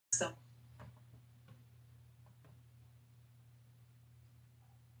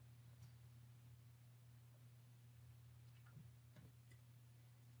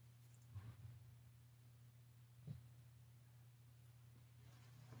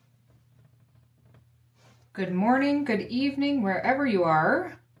Good morning, good evening, wherever you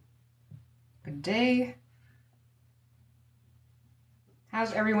are. Good day.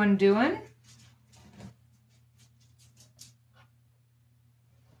 How's everyone doing?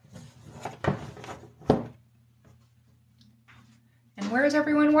 And where is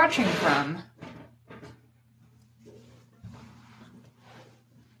everyone watching from?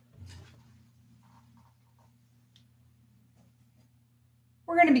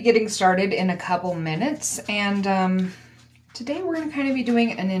 We're going to be getting started in a couple minutes, and today we're going to kind of be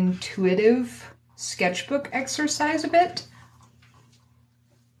doing an intuitive sketchbook exercise a bit.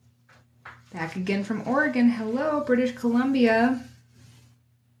 Back again from Oregon. Hello, British Columbia.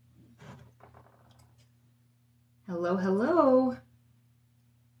 Hello, hello.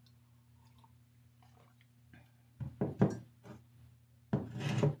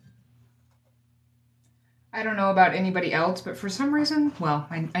 I don't know about anybody else, but for some reason, well,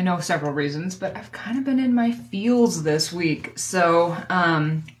 I know several reasons, but I've kind of been in my feels this week. So,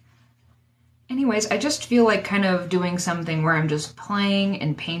 anyways, I just feel like kind of doing something where I'm just playing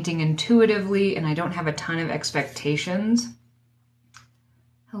and painting intuitively and I don't have a ton of expectations.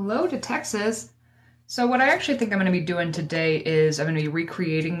 Hello to Texas. So what I actually think I'm going to be doing today is I'm going to be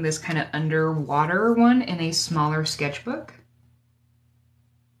recreating this kind of underwater one in a smaller sketchbook.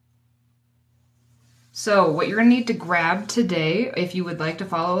 So what you're going to need to grab today, if you would like to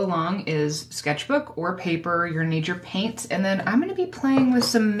follow along, is sketchbook or paper. You're going to need your paints, and then I'm going to be playing with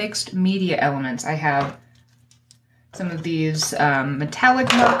some mixed media elements. I have some of these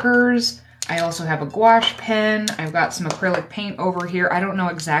metallic markers. I also have a gouache pen. I've got some acrylic paint over here. I don't know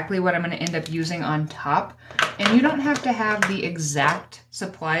exactly what I'm going to end up using on top, and you don't have to have the exact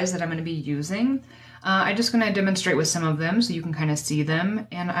supplies that I'm going to be using. I'm just going to demonstrate with some of them so you can kind of see them,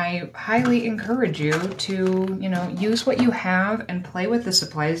 and I highly encourage you to, use what you have and play with the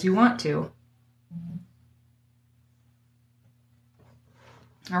supplies you want to.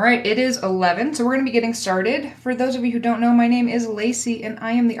 All right, it is 11, so we're going to be getting started. For those of you who don't know, my name is Lacey, and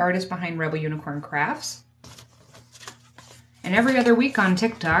I am the artist behind Rebel Unicorn Crafts. And every other week on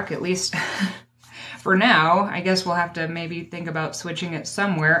TikTok, at least for now, I guess we'll have to maybe think about switching it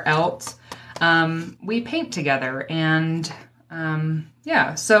somewhere else. We paint together, and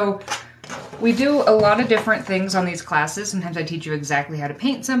yeah, so we do a lot of different things on these classes. Sometimes I teach you exactly how to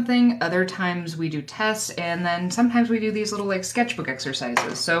paint something, other times we do tests, and then sometimes we do these little like sketchbook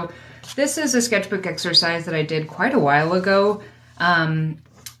exercises. So this is a sketchbook exercise that I did quite a while ago,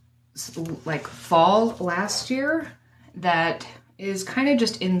 like fall last year, that is kind of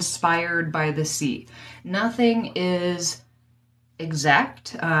just inspired by the sea. Nothing is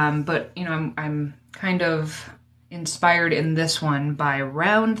exact, but I'm kind of inspired in this one by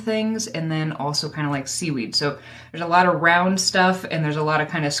round things and then also kind of like seaweed. So there's a lot of round stuff and there's a lot of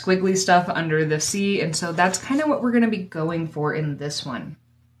kind of squiggly stuff under the sea, and so that's kind of what we're going to be going for in this one.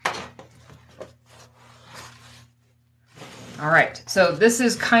 All right, so this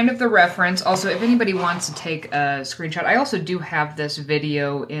is kind of the reference. Also, if anybody wants to take a screenshot, I also do have this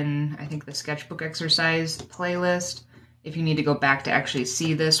video in, I think, the sketchbook exercise playlist, if you need to go back to actually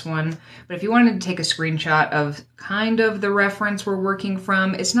see this one. But if you wanted to take a screenshot of kind of the reference we're working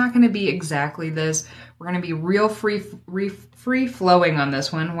from, it's not going to be exactly this. We're going to be real free flowing on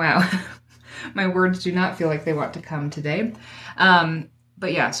this one. Wow. My words do not feel like they want to come today.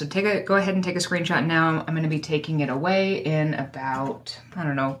 But yeah, so go ahead and take a screenshot now. I'm going to be taking it away in about, I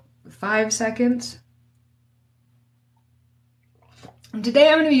don't know, 5 seconds. And today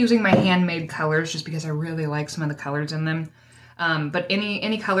I'm going to be using my handmade colors just because I really like some of the colors in them. But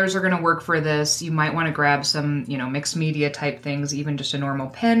any colors are going to work for this. You might want to grab some, mixed media type things. Even just a normal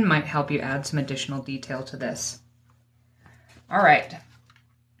pen might help you add some additional detail to this. All right.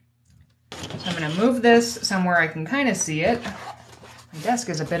 So I'm going to move this somewhere I can kind of see it. My desk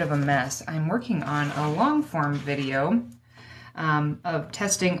is a bit of a mess. I'm working on a long form video of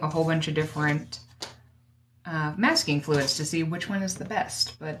testing a whole bunch of different masking fluids to see which one is the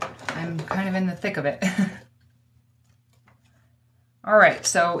best, but I'm kind of in the thick of it. All right,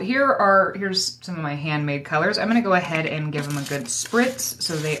 so here's some of my handmade colors. I'm going to go ahead and give them a good spritz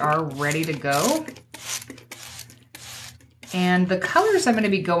so they are ready to go. And the colors I'm going to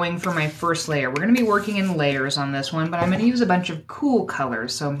be going for my first layer. We're going to be working in layers on this one, but I'm going to use a bunch of cool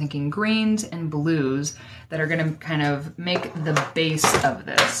colors. So I'm thinking greens and blues that are going to kind of make the base of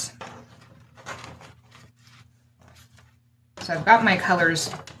this. So I've got my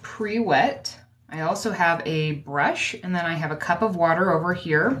colors pre-wet. I also have a brush, and then I have a cup of water over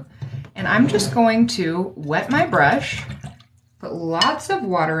here. And I'm just going to wet my brush, put lots of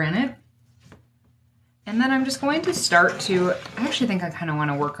water in it, And then I'm just going to start to, I actually think I kind of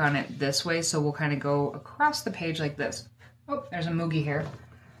want to work on it this way, so we'll kind of go across the page like this. Oh, there's a Moogie here.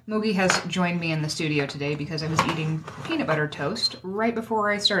 Moogie has joined me in the studio today because I was eating peanut butter toast right before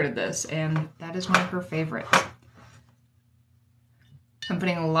I started this, and that is one of her favorites. I'm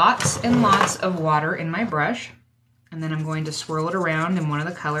putting lots and lots of water in my brush, and then I'm going to swirl it around in one of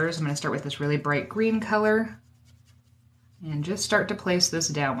the colors. I'm going to start with this really bright green color, and just start to place this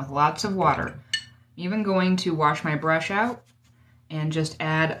down with lots of water. I'm even going to wash my brush out and just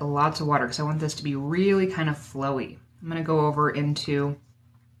add lots of water because I want this to be really kind of flowy. I'm going to go over into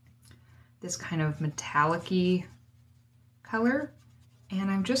this kind of metallic-y color,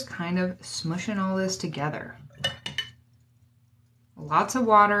 and I'm just kind of smushing all this together. Lots of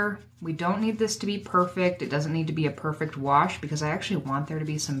water. We don't need this to be perfect. It doesn't need to be a perfect wash because I actually want there to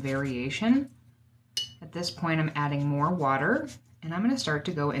be some variation. At this point, I'm adding more water, and I'm going to start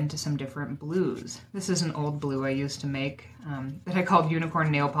to go into some different blues. This is an old blue I used to make that I called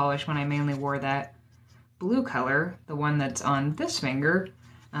unicorn nail polish when I mainly wore that blue color, the one that's on this finger.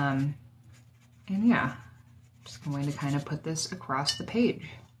 And yeah, just going to kind of put this across the page.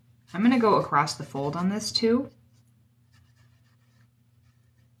 I'm going to go across the fold on this too.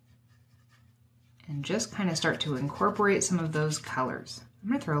 And just kind of start to incorporate some of those colors. I'm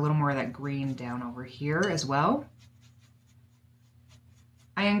going to throw a little more of that green down over here as well.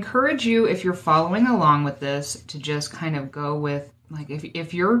 I encourage you, if you're following along with this, to just kind of go with, like,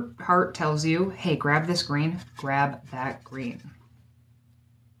 if your heart tells you, hey, grab this green, grab that green.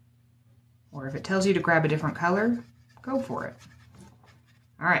 Or if it tells you to grab a different color, go for it.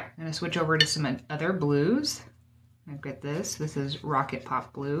 All right, I'm going to switch over to some other blues. I've got this. This is Rocket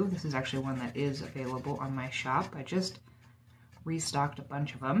Pop Blue. This is actually one that is available on my shop. I just restocked a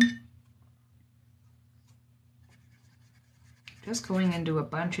bunch of them. Just going into a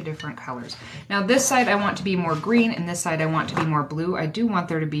bunch of different colors. Now this side I want to be more green, and this side I want to be more blue. I do want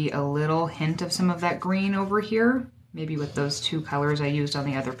there to be a little hint of some of that green over here, maybe with those two colors I used on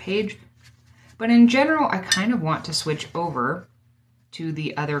the other page. But in general, I kind of want to switch over to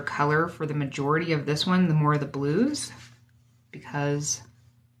the other color for the majority of this one, the more the blues, because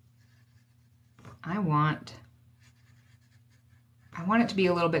I want it to be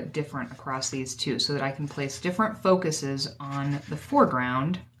a little bit different across these two so that I can place different focuses on the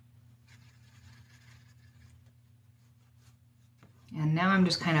foreground. And now I'm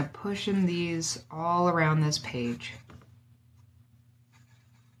just kind of pushing these all around this page.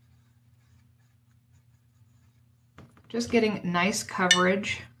 Just getting nice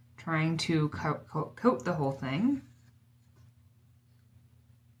coverage, trying to coat the whole thing.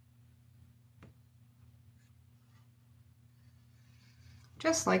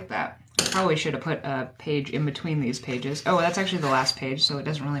 Just like that. I probably should have put a page in between these pages. Oh, that's actually the last page, so it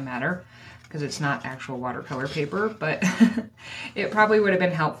doesn't really matter because it's not actual watercolor paper, but it probably would have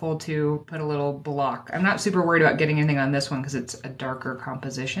been helpful to put a little block. I'm not super worried about getting anything on this one because it's a darker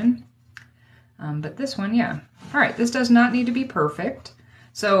composition. But this one, yeah. All right, this does not need to be perfect.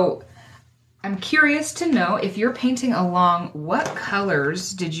 So I'm curious to know, if you're painting along, what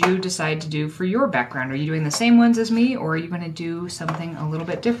colors did you decide to do for your background? Are you doing the same ones as me, or are you going to do something a little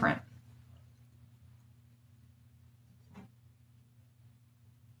bit different?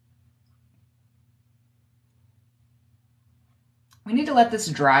 We need to let this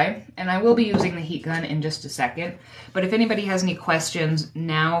dry, and I will be using the heat gun in just a second. But if anybody has any questions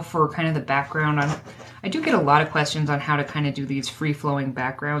now for kind of the background on, I do get a lot of questions on how to kind of do these free-flowing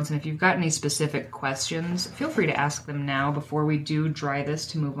backgrounds, and if you've got any specific questions, feel free to ask them now before we do dry this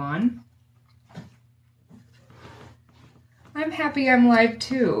to move on. I'm happy I'm live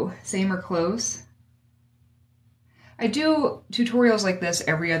too, same or close. I do tutorials like this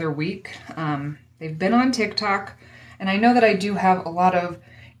every other week. They've been on TikTok. And I know that I do have a lot of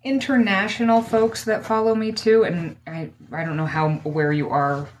international folks that follow me too, and I don't know how aware you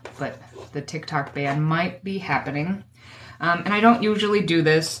are, but the TikTok ban might be happening. And I don't usually do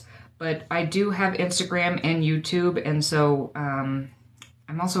this, but I do have Instagram and YouTube, and so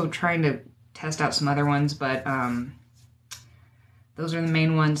I'm also trying to test out some other ones, but those are the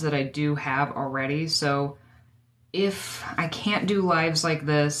main ones that I do have already. So if I can't do lives like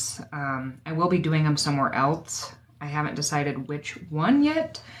this, I will be doing them somewhere else. I haven't decided which one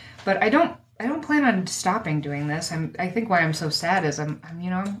yet, but I don't plan on stopping doing this. I think why I'm so sad is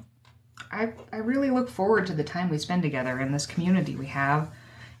I really look forward to the time we spend together in this community we have,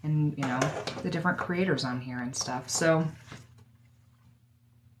 and the different creators on here and stuff. So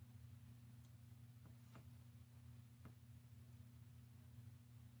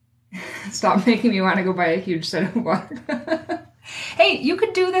stop making me want to go buy a huge set of water. Hey, you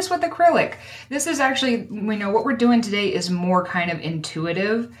could do this with acrylic. This is actually, we know what we're doing today is more kind of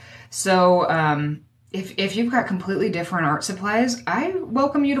intuitive. So if you've got completely different art supplies, I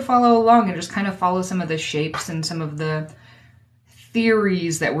welcome you to follow along and just kind of follow some of the shapes and some of the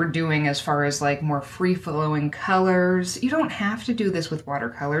theories that we're doing as far as like more free-flowing colors. You don't have to do this with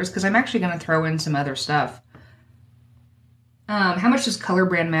watercolors because I'm actually going to throw in some other stuff. How much does color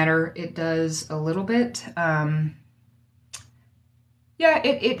brand matter? It does a little bit. Yeah,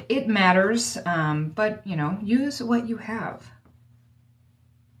 it matters, but you know, use what you have.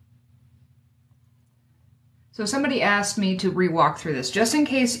 So somebody asked me to re-walk through this. Just in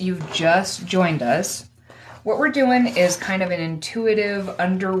case you've just joined us, what we're doing is kind of an intuitive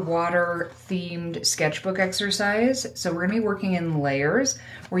underwater themed sketchbook exercise. So we're gonna be working in layers.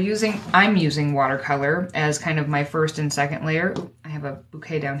 I'm using watercolor as kind of my first and second layer. Ooh, I have a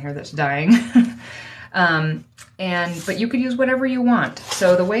bouquet down here that's dying. But you could use whatever you want.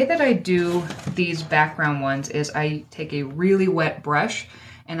 So the way that I do these background ones is I take a really wet brush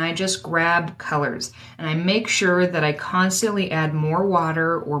and I just grab colors and I make sure that I constantly add more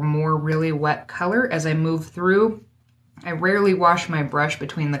water or more really wet color as I move through. I rarely wash my brush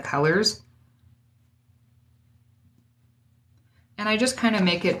between the colors. And I just kind of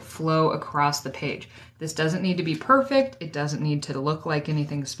make it flow across the page. This doesn't need to be perfect. It doesn't need to look like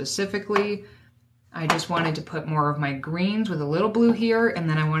anything specifically. I just wanted to put more of my greens with a little blue here, and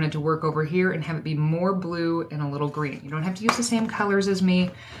then I wanted to work over here and have it be more blue and a little green. You don't have to use the same colors as me,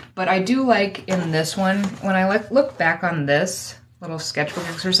 but I do like in this one, when I look back on this little sketchbook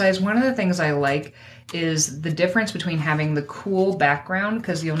exercise, one of the things I like is the difference between having the cool background,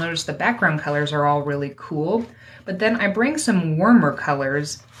 because you'll notice the background colors are all really cool, but then I bring some warmer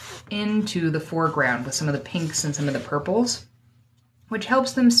colors into the foreground with some of the pinks and some of the purples, which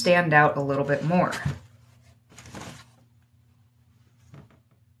helps them stand out a little bit more.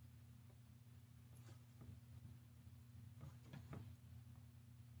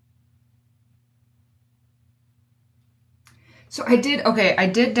 So I did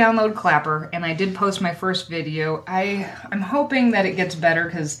download Clapper and I did post my first video. I'm hoping that it gets better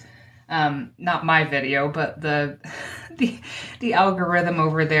because, not my video, but the algorithm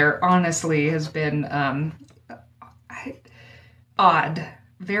over there honestly has been, odd,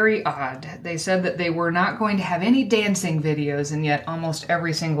 very odd. They said that they were not going to have any dancing videos, and yet almost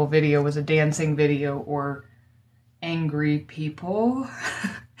every single video was a dancing video or angry people.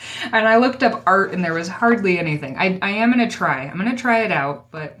 And I looked up art and there was hardly anything. I am going to try. I'm going to try it out,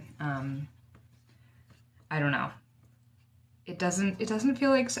 but I don't know. It doesn't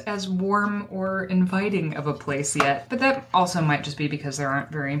feel like as warm or inviting of a place yet, but that also might just be because there aren't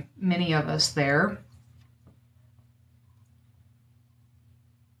very many of us there.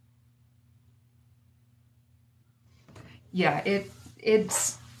 Yeah,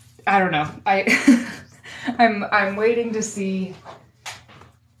 it's I don't know. I'm waiting to see.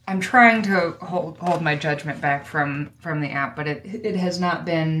 I'm trying to hold my judgment back from the app, but it has not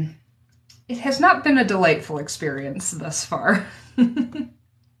been a delightful experience thus far.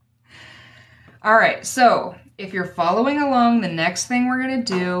 All right, so if you're following along, the next thing we're going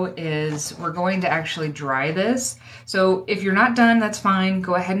to do is we're going to actually dry this. So if you're not done, that's fine.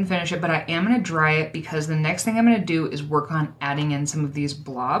 Go ahead and finish it, but I am going to dry it because the next thing I'm going to do is work on adding in some of these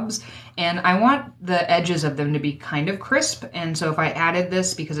blobs. And I want the edges of them to be kind of crisp. And so if I added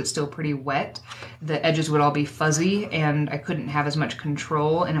this, because it's still pretty wet, the edges would all be fuzzy and I couldn't have as much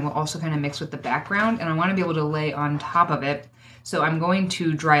control, and it will also kind of mix with the background. And I want to be able to lay on top of it. So I'm going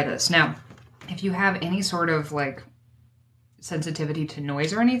to dry this. Now, if you have any sort of like sensitivity to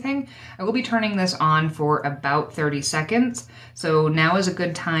noise or anything, I will be turning this on for about 30 seconds. So now is a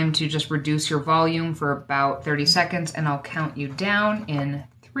good time to just reduce your volume for about 30 seconds and I'll count you down in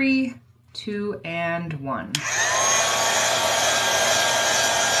 3, 2, and 1.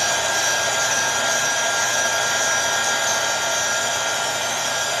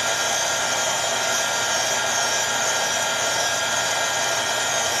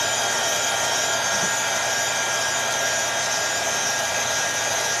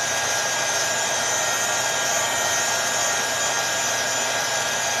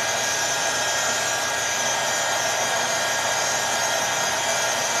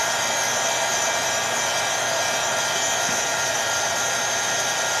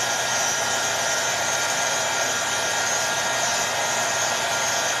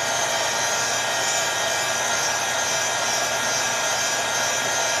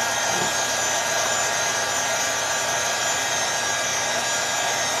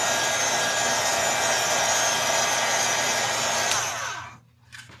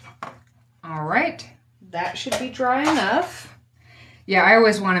 That should be dry enough. Yeah, I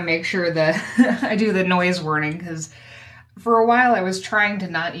always want to make sure that I do the noise warning because for a while I was trying to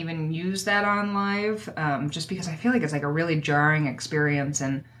not even use that on live, just because I feel like it's like a really jarring experience.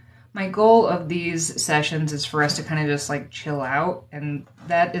 And my goal of these sessions is for us to kind of just like chill out, and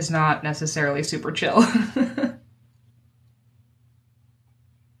that is not necessarily super chill.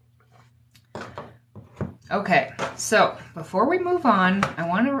 Okay, so before we move on, I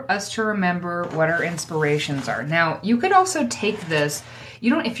want us to remember what our inspirations are. Now, you could also take this,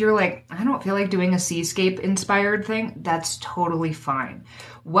 if you're like, I don't feel like doing a seascape inspired thing, that's totally fine.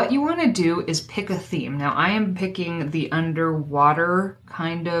 What you want to do is pick a theme. Now, I am picking the underwater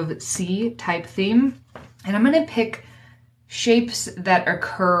kind of sea type theme, and I'm going to pick shapes that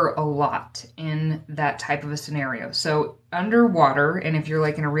occur a lot in that type of a scenario. So underwater, and if you're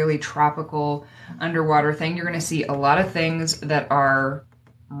like in a really tropical underwater thing, you're going to see a lot of things that are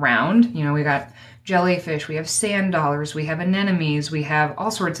round. We got jellyfish, we have sand dollars, we have anemones, we have all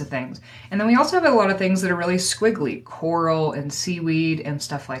sorts of things. And then we also have a lot of things that are really squiggly, coral and seaweed and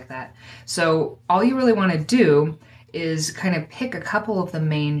stuff like that. So all you really want to do is kind of pick a couple of the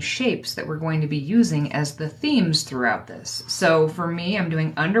main shapes that we're going to be using as the themes throughout this. So for me, I'm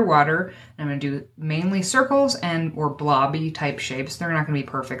doing underwater, and I'm going to do mainly circles or blobby type shapes. They're not going to be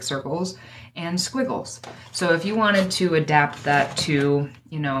perfect circles, and squiggles. So if you wanted to adapt that to,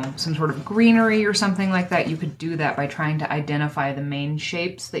 some sort of greenery or something like that, you could do that by trying to identify the main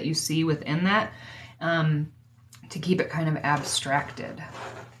shapes that you see within that, to keep it kind of abstracted.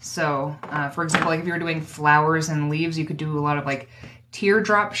 So, for example, like if you were doing flowers and leaves, you could do a lot of like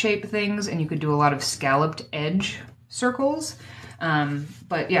teardrop shape things, and you could do a lot of scalloped edge circles.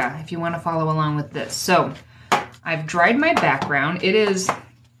 But yeah, if you want to follow along with this. So I've dried my background. It is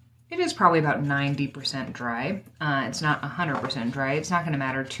probably about 90% dry. It's not 100% dry. It's not going to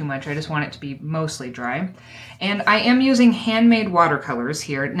matter too much. I just want it to be mostly dry. And I am using handmade watercolors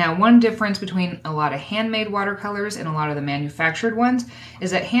here. Now, one difference between a lot of handmade watercolors and a lot of the manufactured ones is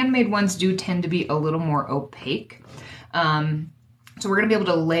that handmade ones do tend to be a little more opaque. So we're going to be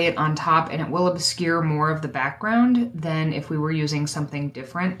able to lay it on top, and it will obscure more of the background than if we were using something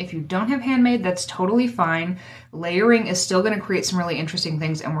different. If you don't have handmade, that's totally fine. Layering is still going to create some really interesting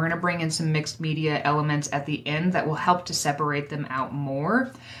things, and we're going to bring in some mixed media elements at the end that will help to separate them out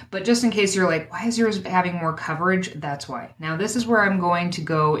more. But just in case you're like, why is yours having more coverage? That's why. Now this is where I'm going to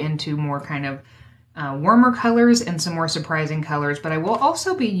go into more kind of warmer colors and some more surprising colors, but I will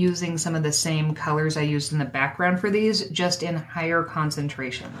also be using some of the same colors I used in the background for these, just in higher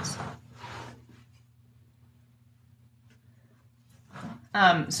concentrations.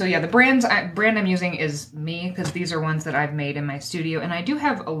 So yeah, the brand I'm using is Me, because these are ones that I've made in my studio, and I do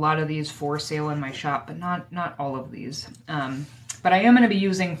have a lot of these for sale in my shop, but not all of these. But I am going to be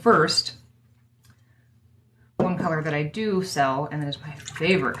using first one color that I do sell, and that is my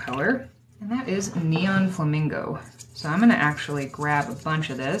favorite color. And that is Neon Flamingo. So I'm going to actually grab a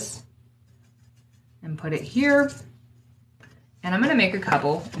bunch of this and put it here. And I'm going to make a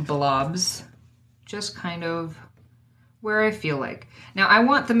couple blobs, just kind of where I feel like. Now I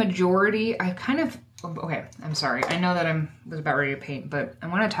want the majority, okay, I'm sorry. I know that I was about ready to paint, but I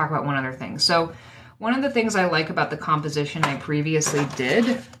want to talk about one other thing. So one of the things I like about the composition I previously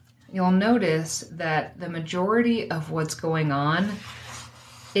did, you'll notice that the majority of what's going on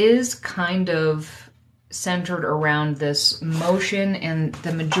is kind of centered around this motion, and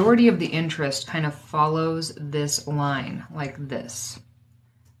the majority of the interest kind of follows this line like this.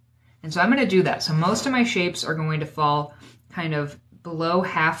 And so I'm going to do that. So most of my shapes are going to fall kind of below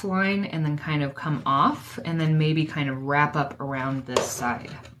half line and then kind of come off and then maybe kind of wrap up around this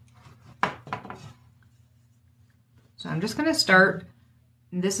side. So I'm just going to start.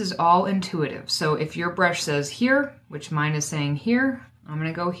 This is all intuitive. So if your brush says here, which mine is saying here, I'm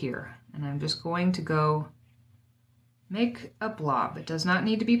going to go here, and I'm just going to go make a blob. It does not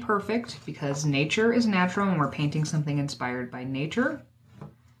need to be perfect because nature is natural and we're painting something inspired by nature.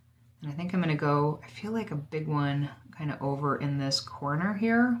 And I think I'm going to go, I feel like a big one kind of over in this corner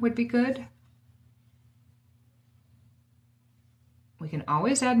here would be good. We can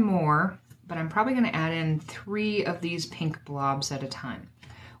always add more, but I'm probably going to add in 3 of these pink blobs at a time.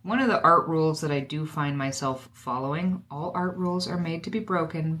 One of the art rules that I do find myself following, all art rules are made to be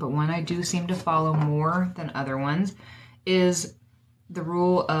broken, but one I do seem to follow more than other ones, is the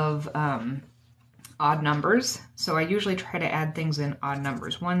rule of odd numbers. So I usually try to add things in odd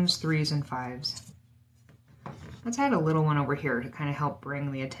numbers, 1s, 3s, and 5s. Let's add a little one over here to kind of help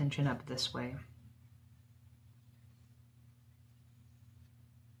bring the attention up this way.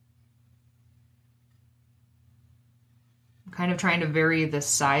 Kind of trying to vary the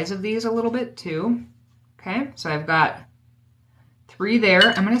size of these a little bit too. Okay, so I've got 3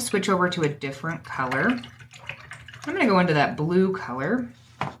 there. I'm going to switch over to a different color. I'm going to go into that blue color.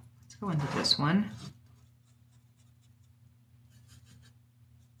 Let's go into this one.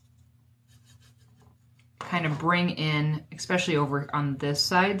 Kind of bring in, especially over on this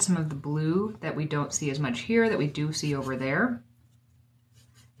side, some of the blue that we don't see as much here that we do see over there.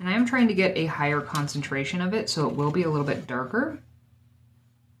 And I am trying to get a higher concentration of it, so it will be a little bit darker.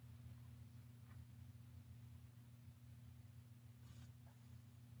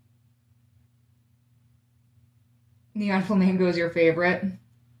 Neon Flamingo is your favorite?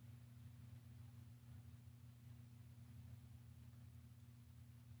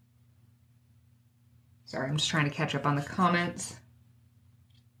 Sorry, I'm just trying to catch up on the comments.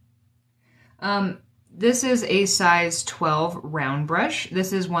 This is a size 12 round brush.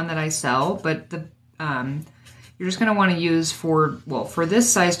 This is one that I sell, but the you're just going to want to use for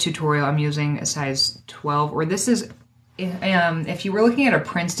this size tutorial, I'm using a size 12, or this is, if you were looking at a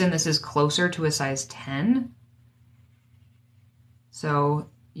Princeton, this is closer to a size 10. So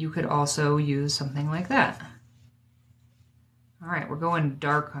you could also use something like that. All right, we're going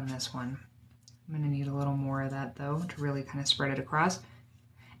dark on this one. I'm going to need a little more of that though to really kind of spread it across.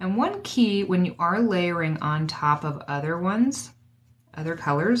 And one key when you are layering on top of other ones, other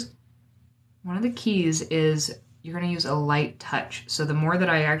colors, one of the keys is you're going to use a light touch. So the more that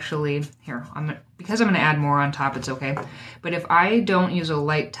I actually, because I'm going to add more on top, it's okay. But if I don't use a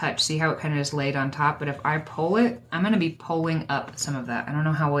light touch, see how it kind of is laid on top? But if I pull it, I'm going to be pulling up some of that. I don't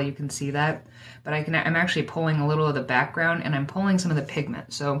know how well you can see that, but I'm actually pulling a little of the background and I'm pulling some of the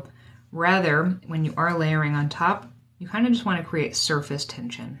pigment. So rather, when you are layering on top, you kind of just want to create surface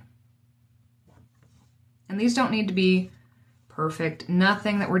tension. And these don't need to be perfect.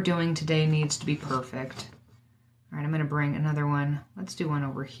 Nothing that we're doing today needs to be perfect. All right, I'm going to bring another one. Let's do one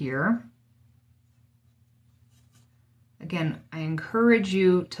over here. Again, I encourage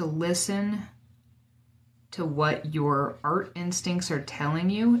you to listen to what your art instincts are telling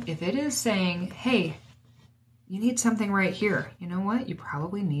you. If it is saying, hey, you need something right here, you know what? You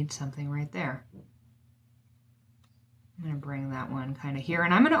probably need something right there. I'm going to bring that one kind of here,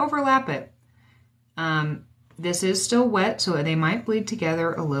 and I'm going to overlap it. This is still wet, so they might bleed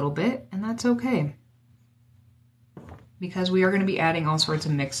together a little bit, and that's okay, because we are going to be adding all sorts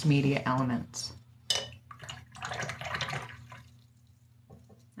of mixed media elements.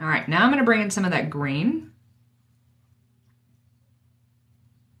 All right, now I'm going to bring in some of that green.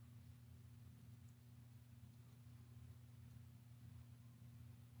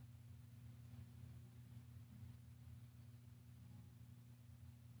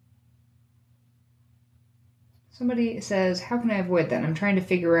 Somebody says, how can I avoid that? I'm trying to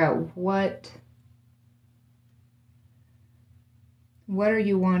figure out what are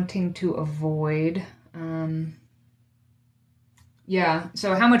you wanting to avoid? Yeah,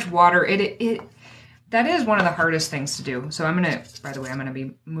 so how much water, that is one of the hardest things to do. So I'm gonna, by the way, I'm gonna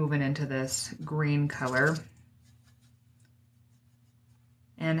be moving into this green color.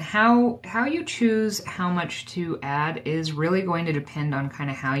 And how you choose how much to add is really going to depend on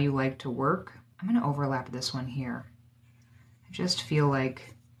kind of how you like to work. I'm going to overlap this one here. I just feel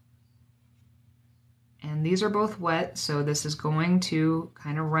like, and these are both wet, so this is going to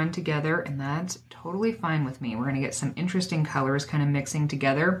kind of run together, and that's totally fine with me. We're going to get some interesting colors kind of mixing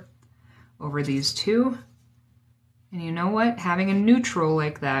together over these two. And you know what? Having a neutral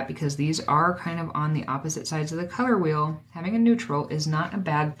like that, because these are kind of on the opposite sides of the color wheel, having a neutral is not a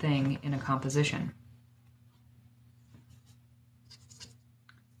bad thing in a composition.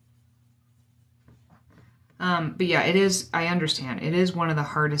 But yeah, it is, I understand, it is one of the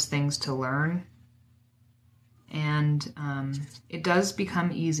hardest things to learn. And it does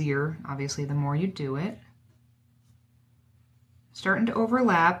become easier, obviously, the more you do it. Starting to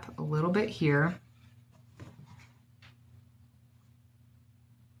overlap a little bit here.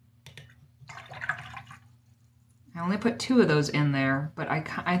 I only put 2 of those in there, but I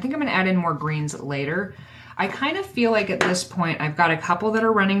think I'm going to add in more greens later. I kind of feel like at this point I've got a couple that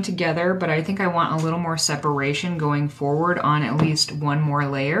are running together, but I think I want a little more separation going forward on at least one more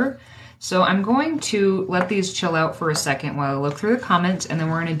layer. So I'm going to let these chill out for a second while I look through the comments, and then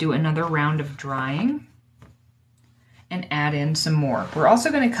we're going to do another round of drying and add in some more. We're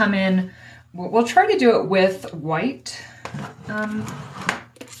also going to come in, we'll try to do it with white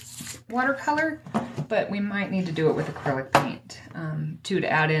watercolor, but we might need to do it with acrylic paint too, to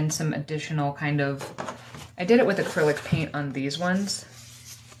add in some additional kind of, I did it with acrylic paint on these ones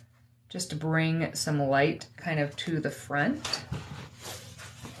just to bring some light kind of to the front.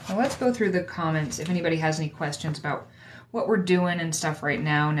 Now let's go through the comments. If anybody has any questions about what we're doing and stuff right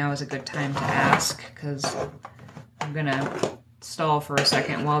now, now is a good time to ask, because I'm gonna stall for a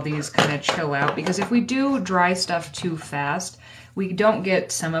second while these kind of chill out, because if we do dry stuff too fast, we don't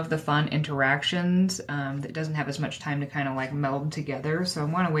get some of the fun interactions. That doesn't have as much time to kind of like meld together. So I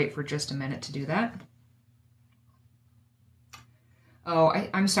want to wait for just a minute to do that. Oh,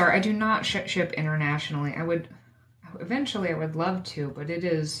 I'm sorry. I do not ship internationally. Eventually I would love to, but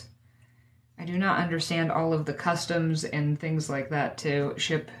I do not understand all of the customs and things like that to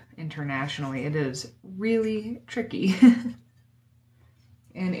ship internationally. It is really tricky.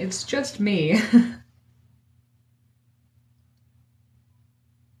 And it's just me.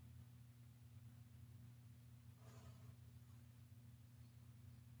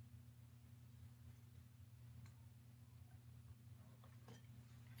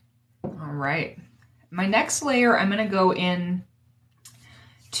 All right. My next layer, I'm going to go in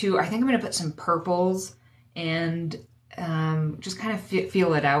to, I think I'm going to put some purples and just kind of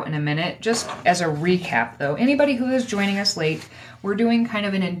feel it out in a minute. Just as a recap though, anybody who is joining us late, we're doing kind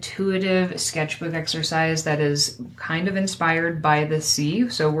of an intuitive sketchbook exercise that is kind of inspired by the sea.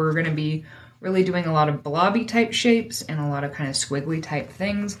 So we're going to be really doing a lot of blobby type shapes and a lot of kind of squiggly type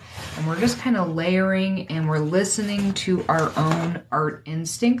things. And we're just kind of layering and we're listening to our own art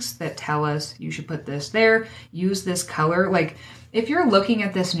instincts that tell us you should put this there, use this color. Like if you're looking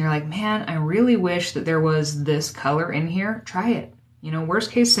at this and you're like, man, I really wish that there was this color in here, try it. You know,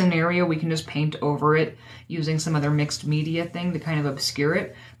 worst case scenario, we can just paint over it using some other mixed media thing to kind of obscure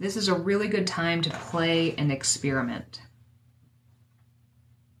it. This is a really good time to play and experiment.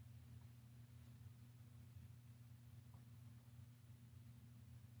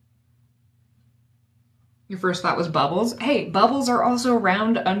 Your first thought was bubbles. Hey, bubbles are also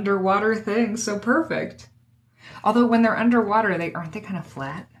round underwater things, so perfect. Although when they're underwater, aren't they kind of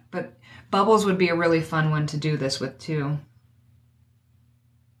flat? But bubbles would be a really fun one to do this with too.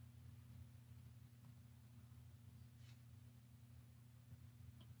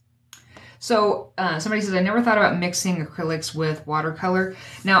 So somebody says, I never thought about mixing acrylics with watercolor.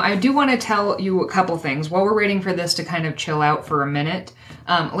 Now, I do want to tell you a couple things. While we're waiting for this to kind of chill out for a minute,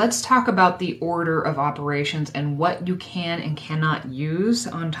 let's talk about the order of operations and what you can and cannot use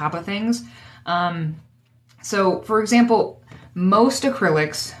on top of things. So, for example, most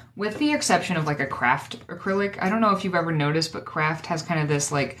acrylics, with the exception of like a craft acrylic, I don't know if you've ever noticed, but craft has kind of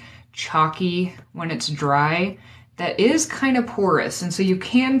this like chalky when it's dry that is kind of porous, and so you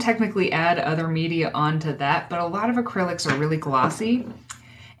can technically add other media onto that, but a lot of acrylics are really glossy,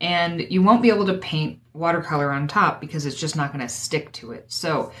 and you won't be able to paint watercolor on top because it's just not going to stick to it.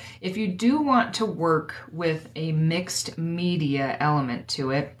 So if you do want to work with a mixed media element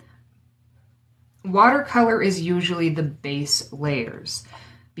to it, watercolor is usually the base layers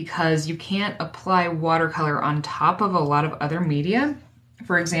because you can't apply watercolor on top of a lot of other media.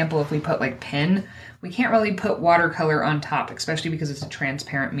 For example, if we put like pen, we can't really put watercolor on top, especially because it's a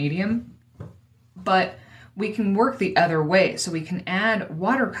transparent medium. But we can work the other way. So we can add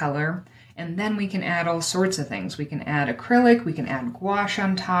watercolor and then we can add all sorts of things. We can add acrylic, we can add gouache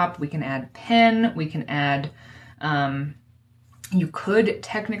on top, we can add pen, we can add, you could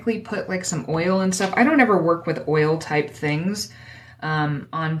technically put like some oil and stuff. I don't ever work with oil type things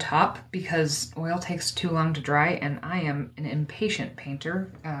on top because oil takes too long to dry, and I am an impatient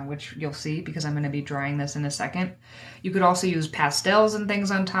painter, which you'll see because I'm going to be drying this in a second. You could also use pastels and things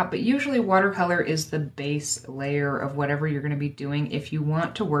on top, but usually watercolor is the base layer of whatever you're going to be doing if you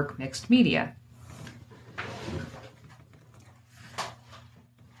want to work mixed media.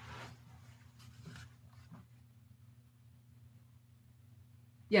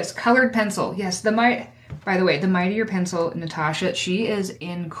 Yes, colored pencil. Yes, by the way, the Mightier Pencil, Natasha, she is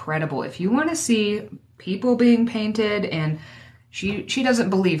incredible. If you want to see people being painted, and she doesn't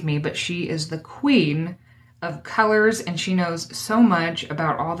believe me, but she is the queen of colors, and she knows so much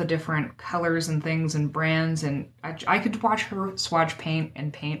about all the different colors and things and brands, and I could watch her swatch paint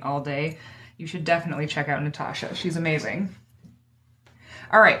and paint all day. You should definitely check out Natasha. She's amazing.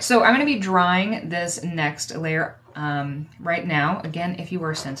 All right, so I'm going to be drawing this next layer right now. Again, if you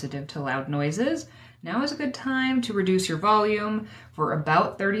are sensitive to loud noises, now is a good time to reduce your volume for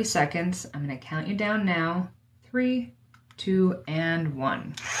about 30 seconds. I'm going to count you down now. 3, 2, and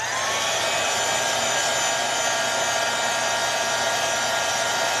 1.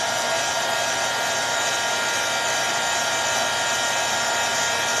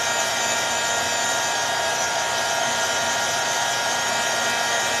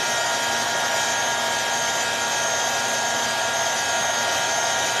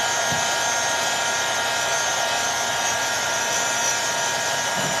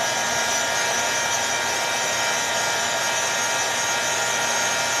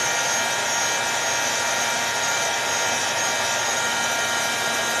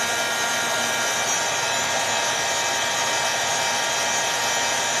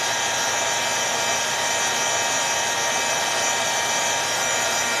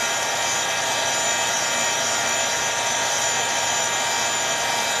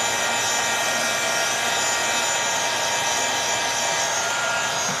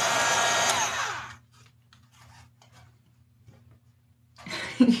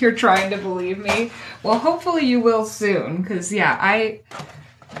 You're trying to believe me? Well, hopefully you will soon, because yeah, I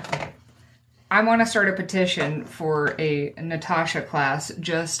want to start a petition for a Natasha class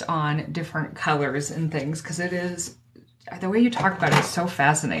just on different colors and things, because it is, the way you talk about it is so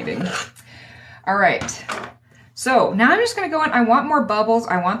fascinating. All right, so now I'm just going to go in. I want more bubbles.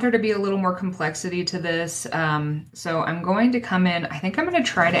 I want there to be a little more complexity to this. So I'm going to come in. I think I'm going to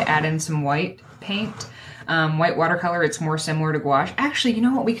try to add in some white paint. White watercolor, it's more similar to gouache. Actually, you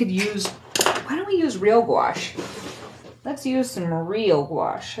know what we could use? Why don't we use real gouache? Let's use some real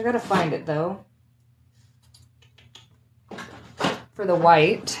gouache. I gotta find it though. For the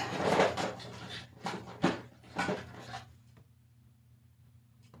white.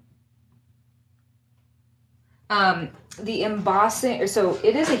 The embossing, so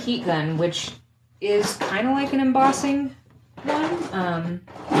it is a heat gun, which is kind of like an embossing one.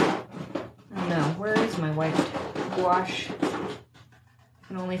 I don't know, where is my white gouache? I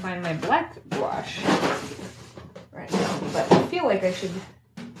can only find my black gouache right now, but I feel like I should.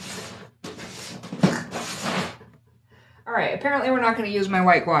 All right, apparently we're not going to use my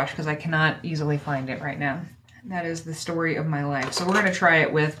white gouache because I cannot easily find it right now. That is the story of my life. So we're going to try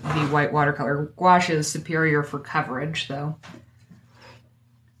it with the white watercolor. Gouache is superior for coverage, though.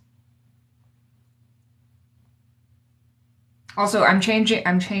 Also, I'm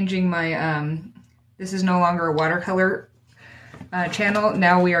changing my, this is no longer a watercolor channel.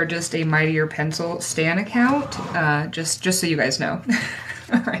 Now we are just a Mightier Pencil Stan account, just so you guys know.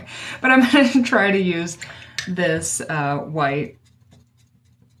 All right, but I'm going to try to use this white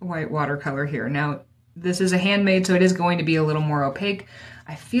watercolor here. Now, this is a handmade, so it is going to be a little more opaque.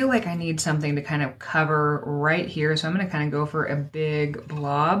 I feel like I need something to kind of cover right here, so I'm going to kind of go for a big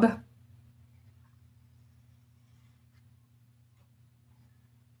blob.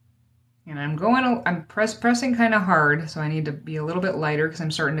 And I'm pressing kind of hard, so I need to be a little bit lighter because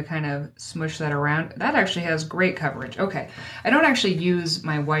I'm starting to kind of smush that around. That actually has great coverage. Okay, I don't actually use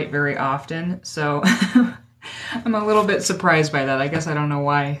my white very often, so I'm a little bit surprised by that. I guess I don't know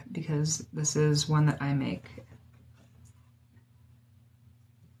why, because this is one that I make.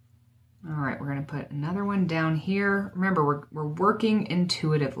 All right, we're gonna put another one down here. Remember, we're working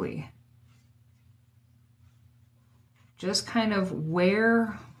intuitively. Just kind of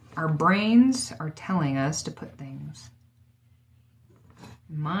where our brains are telling us to put things.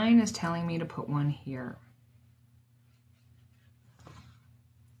 Mine is telling me to put one here.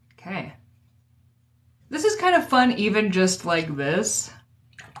 Okay. This is kind of fun, even just like this.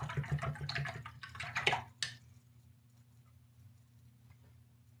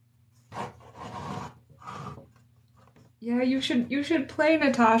 Yeah, you should play,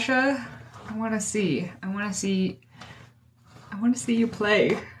 Natasha. I want to see you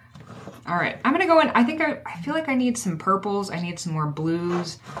play. All right, I'm gonna go in. I think I feel like I need some purples. I need some more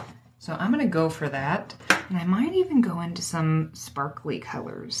blues. So I'm gonna go for that. And I might even go into some sparkly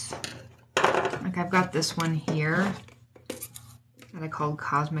colors. Like I've got this one here that I called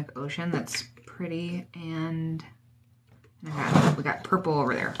Cosmic Ocean. That's pretty. And we got purple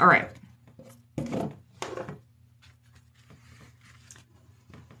over there. All right.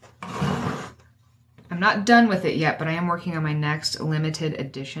 I'm not done with it yet, but I am working on my next limited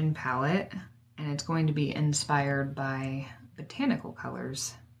edition palette, and it's going to be inspired by botanical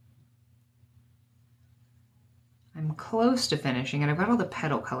colors. I'm close to finishing, and I've got all the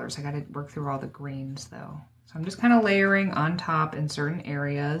petal colors. I got to work through all the greens, though. So I'm just kind of layering on top in certain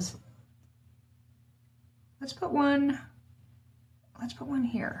areas. Let's put one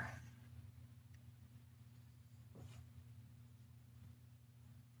here.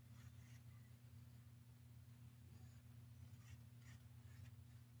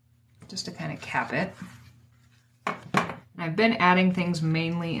 Just to kind of cap it. And I've been adding things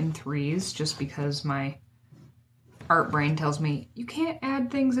mainly in threes just because my art brain tells me you can't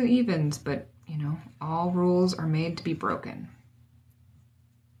add things in evens, but you know, all rules are made to be broken.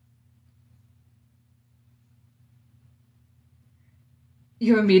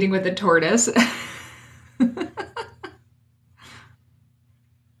 You have a meeting with a tortoise.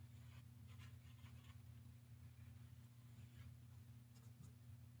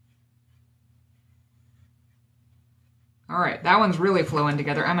 All right, that one's really flowing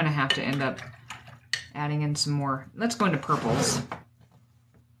together. I'm gonna have to end up adding in some more. Let's go into purples.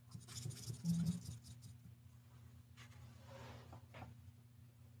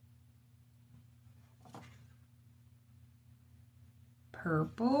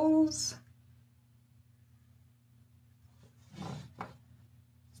 Purples.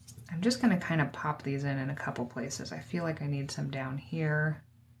 I'm just gonna kind of pop these in a couple places. I feel like I need some down here.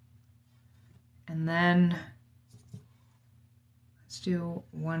 And then Let's do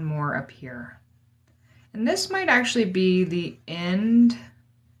one more up here. And this might actually be the end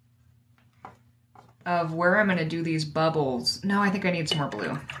of where I'm going to do these bubbles. No, I think I need some more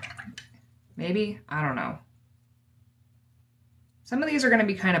blue. Maybe? I don't know. Some of these are going to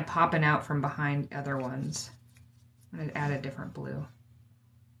be kind of popping out from behind other ones. I'm going to add a different blue.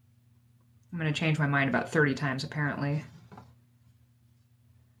 I'm going to change my mind about 30 times apparently.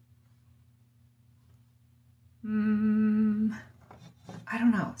 I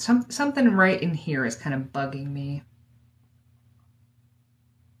don't know. Something right in here is kind of bugging me.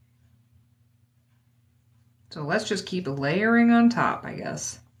 So let's just keep layering on top, I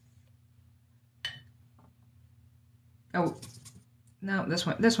guess. Oh, no, this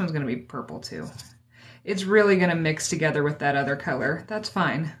one's going to be purple too. It's really going to mix together with that other color. That's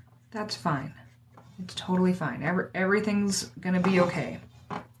fine. That's fine. It's totally fine. Everything's going to be okay.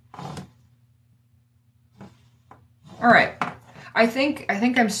 All right. I think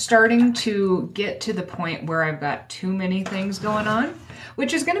I'm starting to get to the point where I've got too many things going on,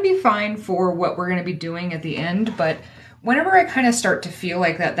 which is going to be fine for what we're going to be doing at the end. But whenever I kind of start to feel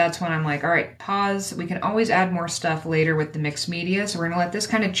like that, that's when I'm like, all right, pause. We can always add more stuff later with the mixed media. So we're going to let this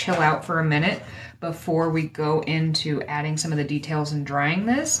kind of chill out for a minute before we go into adding some of the details and drying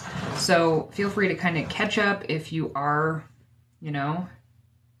this. So feel free to kind of catch up if you are, you know,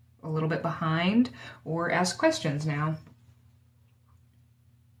 a little bit behind, or ask questions now.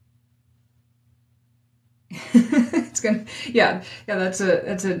 It's gonna, yeah, that's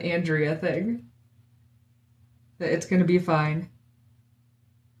an Andrea thing. It's gonna be fine.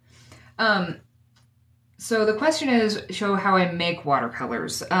 So the question is, show how I make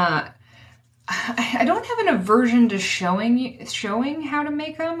watercolors. I don't have an aversion to showing how to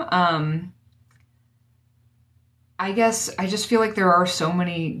make them. I guess I just feel like there are so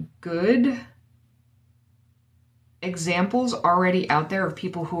many good examples already out there of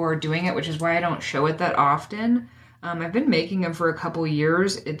people who are doing it, which is why I don't show it that often. I've been making them for a couple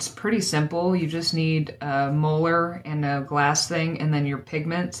years. It's pretty simple. You just need a molar and a glass thing and then your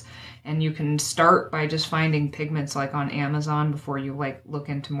pigments. And you can start by just finding pigments like on Amazon before you like look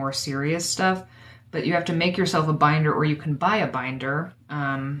into more serious stuff. But you have to make yourself a binder, or you can buy a binder.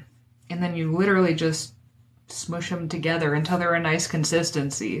 And then you literally just smush them together until they're a nice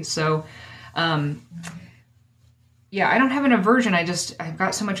consistency. So, yeah, I don't have an aversion. I've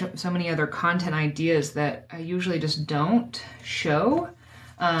got so many other content ideas that I usually just don't show.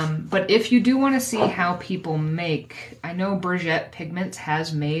 But if you do want to see how people make, I know Brigitte Pigments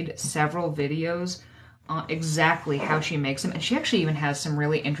has made several videos on exactly how she makes them. And she actually even has some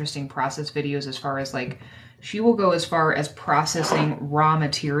really interesting process videos as far as like, she will go as far as processing raw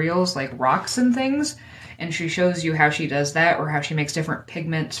materials like rocks and things. And she shows you how she does that, or how she makes different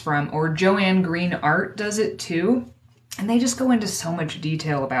pigments from, or Joanne Green Art does it too. And they just go into so much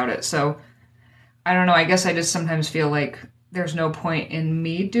detail about it. So I don't know, I guess I just sometimes feel like there's no point in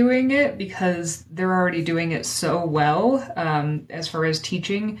me doing it because they're already doing it so well as far as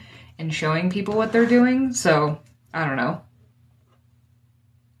teaching and showing people what they're doing. So I don't know.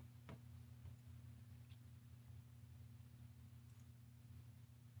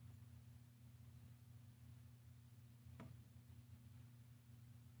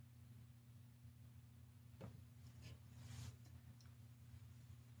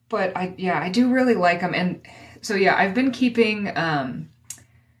 But I do really like them. And so yeah, I've been keeping,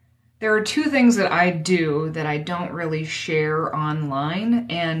 there are two things that I do that I don't really share online.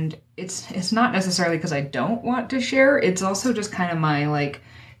 And it's not necessarily because I don't want to share. It's also just kind of my like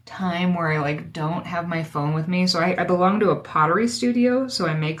time where I like don't have my phone with me. So I belong to a pottery studio. So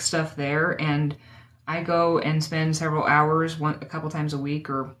I make stuff there, and I go and spend several hours a couple times a week,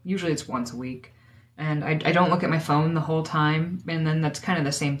 or usually it's once a week. And I don't look at my phone the whole time. And then that's kind of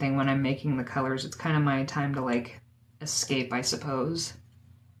the same thing when I'm making the colors. It's kind of my time to like escape, I suppose.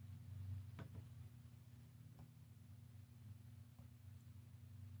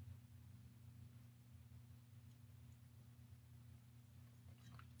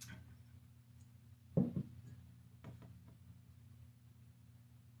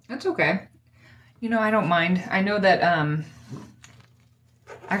 That's okay. You know, I don't mind. I know that,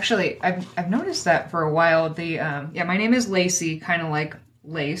 actually, I've noticed that for a while. Yeah, my name is Lacey, kind of like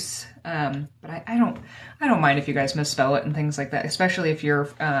lace. But I don't mind if you guys misspell it and things like that, especially if you're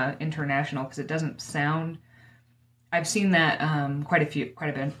international, because it doesn't sound. I've seen that quite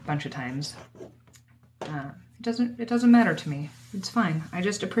a bunch of times. It doesn't matter to me. It's fine. I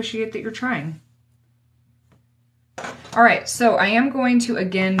just appreciate that you're trying. All right, so I am going to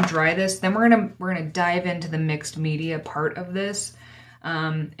again dry this. Then we're gonna dive into the mixed media part of this.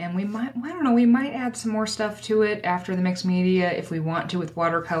 And we might, I don't know, we might add some more stuff to it after the mixed media if we want to with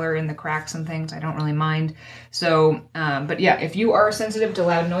watercolor in the cracks and things. I don't really mind. So, but yeah, if you are sensitive to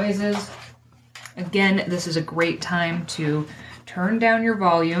loud noises, again, this is a great time to turn down your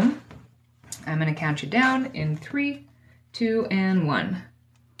volume. I'm going to count you down in 3, 2, and 1.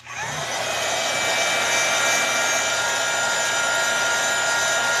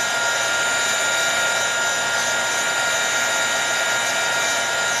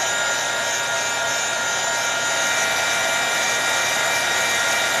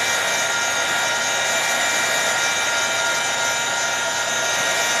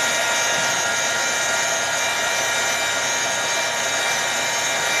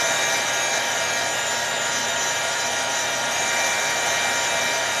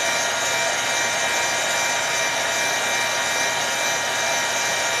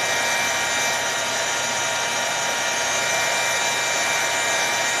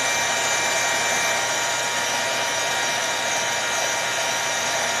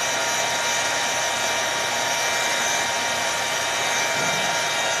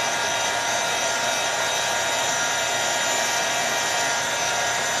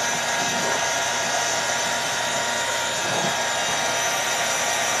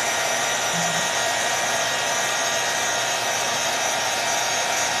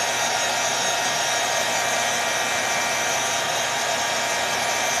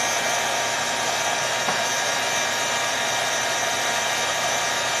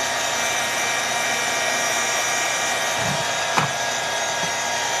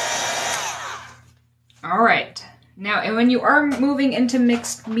 All right, now, and when you are moving into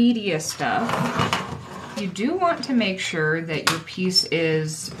mixed media stuff, you do want to make sure that your piece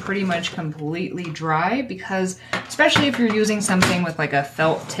is pretty much completely dry, because especially if you're using something with like a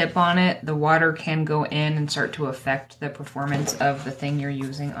felt tip on it, the water can go in and start to affect the performance of the thing you're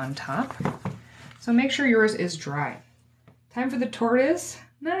using on top. So make sure yours is dry. Time for the tortoise.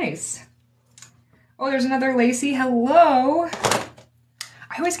 Nice. Oh, there's another Lacey. Hello.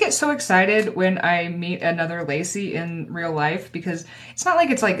 I always get so excited when I meet another Lacey in real life, because it's not like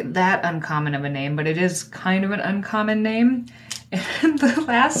it's like that uncommon of a name, but it is kind of an uncommon name. And the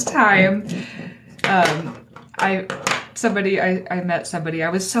last time I met somebody, I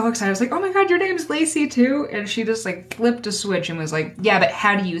was so excited. I was like, oh my God, your name's Lacey too? And she just like flipped a switch and was like, yeah, but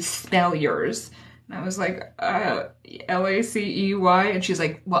how do you spell yours? And I was like, L-A-C-E-Y. And she's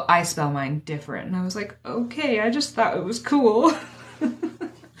like, well, I spell mine different. And I was like, okay, I just thought it was cool.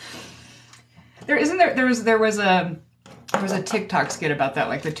 There was a TikTok skit about that,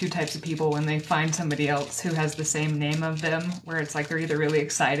 like the two types of people when they find somebody else who has the same name of them, where it's like they're either really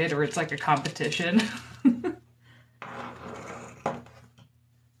excited or it's like a competition.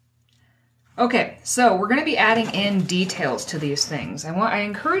 Okay, so we're going to be adding in details to these things. I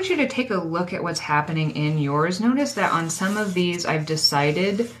encourage you to take a look at what's happening in yours. Notice that on some of these I've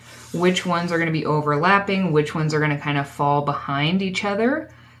decided which ones are going to be overlapping, which ones are going to kind of fall behind each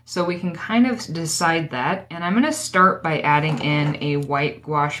other. So we can kind of decide that. And I'm going to start by adding in a white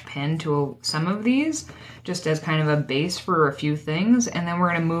gouache pen to some of these, just as kind of a base for a few things. And then we're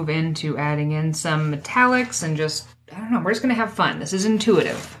going to move into adding in some metallics and just, I don't know, we're just going to have fun. This is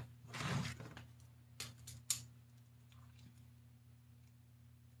intuitive.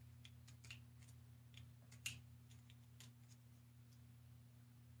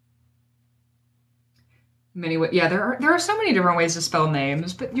 Yeah, there are so many different ways to spell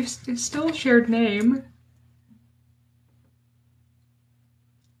names, but it's still a shared name.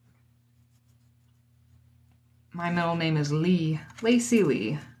 My middle name is Lee, Lacey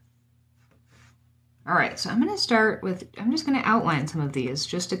Lee. All right, so I'm just going to outline some of these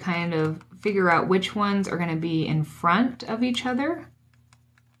just to kind of figure out which ones are going to be in front of each other.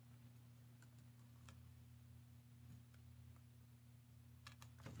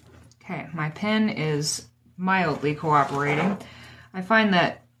 Okay, my pen is mildly cooperating. I find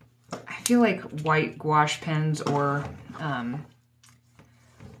that I feel like white gouache pens or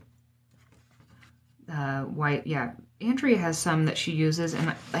Andrea has some that she uses,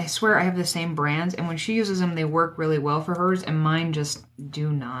 and I swear I have the same brands, and when she uses them, they work really well for hers, and mine just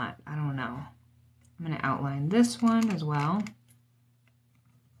do not. I don't know. I'm going to outline this one as well.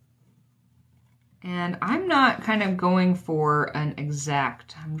 And I'm not kind of going for an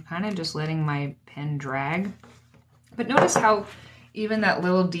exact, I'm kind of just letting my pen drag. But notice how even that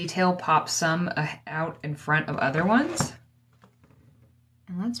little detail pops some out in front of other ones.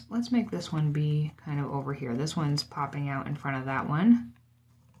 And let's make this one be kind of over here. This one's popping out in front of that one.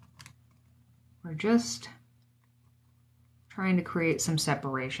 We're just trying to create some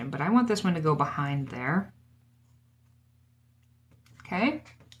separation, but I want this one to go behind there. Okay.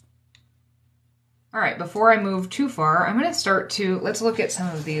 All right, before I move too far, I'm gonna let's look at some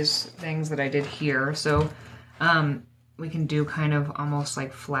of these things that I did here. So we can do kind of almost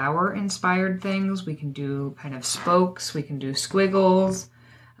like flower inspired things. We can do kind of spokes, we can do squiggles.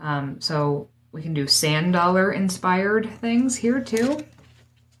 So we can do sand dollar inspired things here too.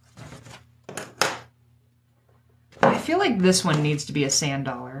 I feel like this one needs to be a sand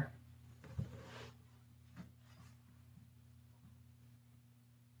dollar.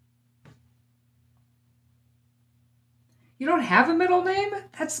 You don't have a middle name?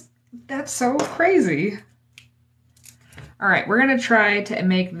 That's so crazy. All right, we're gonna try to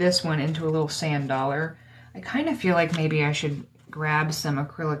make this one into a little sand dollar. I kind of feel like maybe I should grab some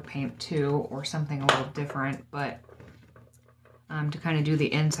acrylic paint too, or something a little different, but to kind of do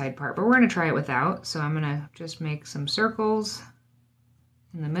the inside part. But we're gonna try it without. So I'm gonna just make some circles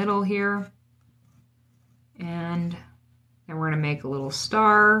in the middle here. And then we're gonna make a little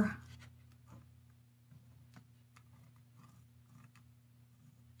star.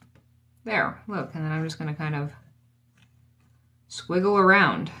 There, look, and then I'm just gonna kind of squiggle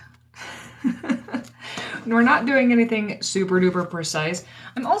around. We're not doing anything super duper precise.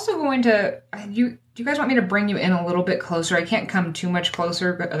 I'm also going to, do you guys want me to bring you in a little bit closer? I can't come too much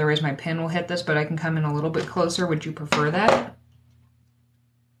closer, but otherwise my pen will hit this, but I can come in a little bit closer. Would you prefer that?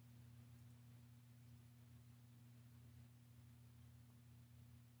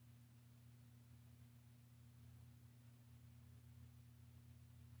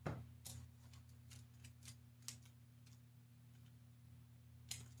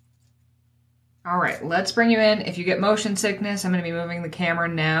 All right, let's bring you in. If you get motion sickness, I'm gonna be moving the camera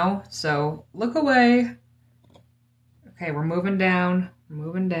now, so look away. Okay, we're moving down,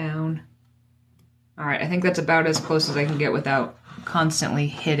 moving down. All right, I think that's about as close as I can get without constantly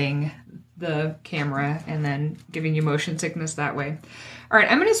hitting the camera and then giving you motion sickness that way. All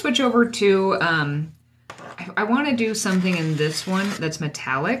right, I'm gonna switch over to, I wanna do something in this one that's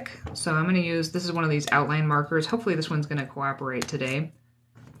metallic. So I'm gonna use, this is one of these outline markers. Hopefully this one's gonna cooperate today.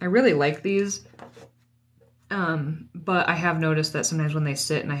 I really like these, but I have noticed that sometimes when they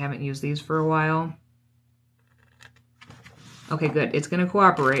sit, and I haven't used these for a while. Okay, good. It's going to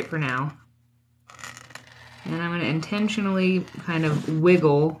cooperate for now. And I'm going to intentionally kind of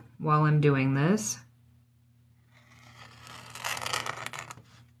wiggle while I'm doing this.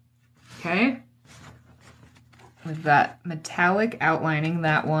 Okay. We've got metallic outlining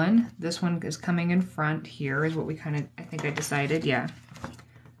that one. This one is coming in front here is what we kind of, I think I decided, yeah.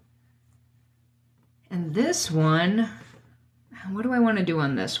 And this one, what do I want to do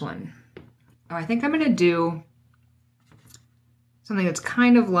on this one? Oh, I think I'm going to do something that's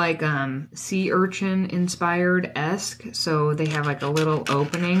kind of like sea urchin inspired-esque. So they have like a little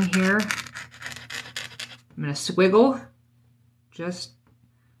opening here. I'm going to swiggle, just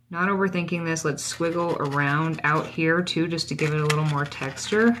not overthinking this. Let's swiggle around out here too, just to give it a little more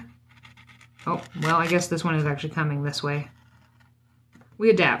texture. Oh, well, I guess this one is actually coming this way. We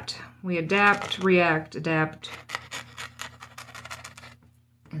adapt. We adapt, react, adapt.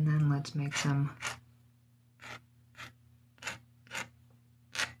 And then let's make some.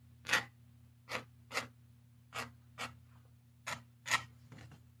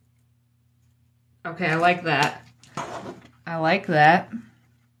 Okay, I like that. I like that.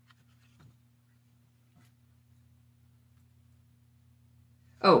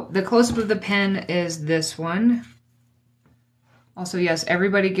 Oh, the close-up of the pen is this one. Also, yes,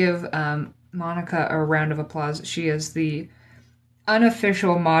 everybody give Monica a round of applause. She is the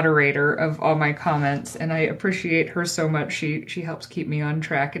unofficial moderator of all my comments, and I appreciate her so much. She helps keep me on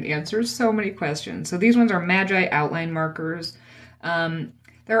track and answers so many questions. So these ones are Magi outline markers.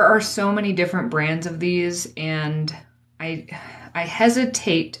 There are so many different brands of these, and I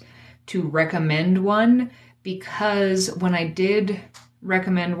hesitate to recommend one, because when I did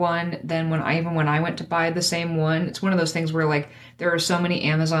recommend one, then even when I went to buy the same one, it's one of those things where like there are so many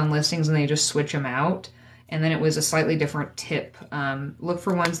Amazon listings and they just switch them out, and then it was a slightly different tip. Look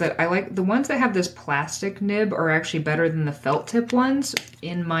for ones that I like. The ones that have this plastic nib are actually better than the felt tip ones,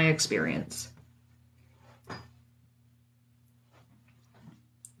 in my experience.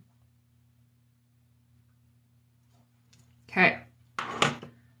 Okay.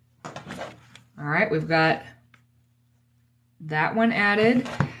 All right, we've got that one added.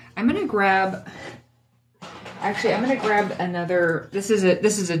 I'm gonna grab another. This is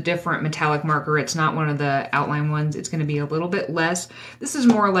a different metallic marker. It's not one of the outline ones. It's gonna be a little bit less. This is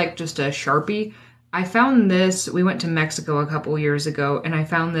more like just a Sharpie. I found this, we went to Mexico a couple years ago, and I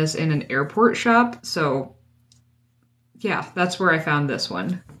found this in an airport shop. So yeah, that's where I found this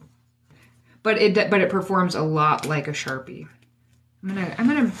one. But it performs a lot like a Sharpie. I'm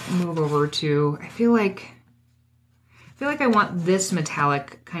gonna move over to, I feel like I want this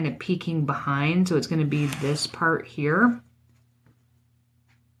metallic kind of peeking behind, so it's gonna be this part here.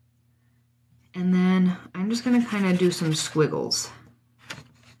 And then I'm just gonna kind of do some squiggles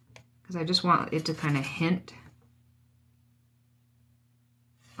because I just want it to kind of hint.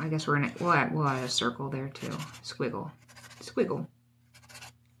 I guess we'll add a circle there too. Squiggle, squiggle,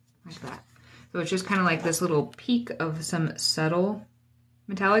 like that. So it's just kind of like this little peak of some subtle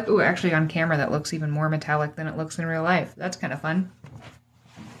metallic. Oh, actually on camera that looks even more metallic than it looks in real life. That's kind of fun.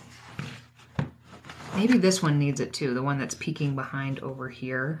 Maybe this one needs it too, the one that's peeking behind over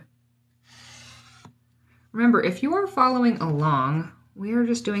here. Remember, if you are following along, we are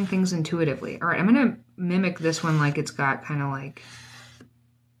just doing things intuitively. All right, I'm gonna mimic this one like it's got kind of like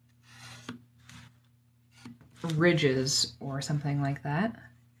ridges or something like that.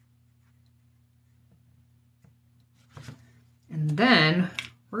 And then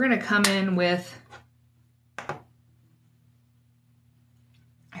we're gonna come in with,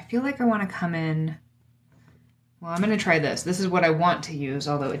 I feel like I wanna come in, well, I'm gonna try this. This is what I want to use,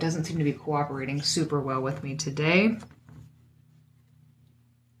 although it doesn't seem to be cooperating super well with me today.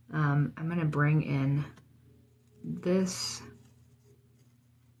 I'm gonna bring in this.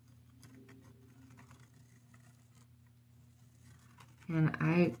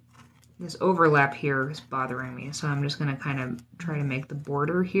 And this overlap here is bothering me, so I'm just gonna kind of try to make the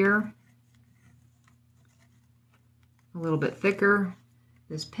border here a little bit thicker.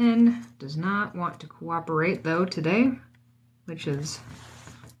 This pen does not want to cooperate though today, which is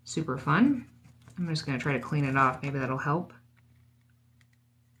super fun. I'm just gonna try to clean it off, maybe that'll help.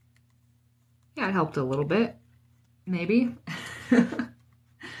 Yeah, it helped a little bit, maybe.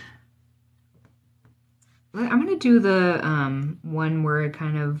 I'm gonna do the one where I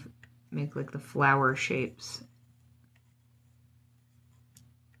kind of make like the flower shapes.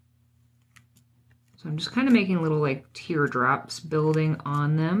 So I'm just kind of making little like teardrops building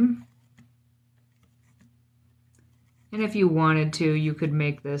on them. And if you wanted to, you could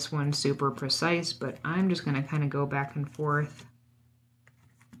make this one super precise, but I'm just gonna kind of go back and forth.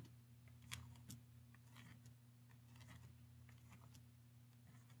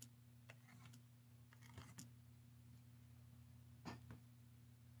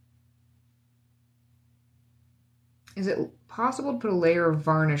 Is it possible to put a layer of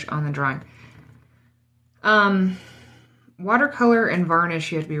varnish on the drawing? Watercolor and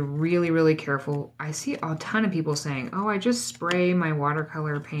varnish, you have to be really, really careful. I see a ton of people saying, oh, I just spray my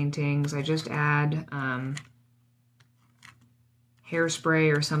watercolor paintings. I just add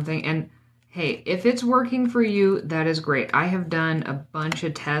hairspray or something. And hey, if it's working for you, that is great. I have done a bunch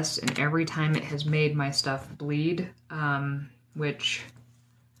of tests and every time it has made my stuff bleed, which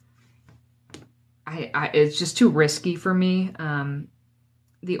it's just too risky for me.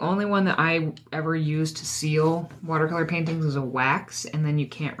 The only one that I ever use to seal watercolor paintings is a wax, and then you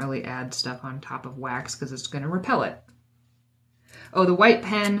can't really add stuff on top of wax because it's going to repel it. Oh, the white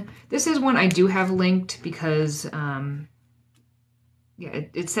pen. This is one I do have linked because, yeah,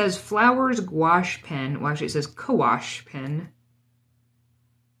 it says Flowers Gouache Pen. Well, actually it says Gouache Pen.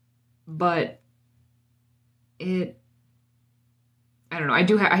 But I don't know. I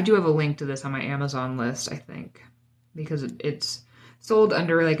do have a link to this on my Amazon list, I think, because it's sold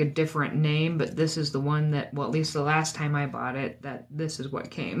under like a different name, but this is the one that, well, at least the last time I bought it, that this is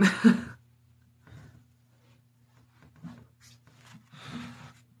what came.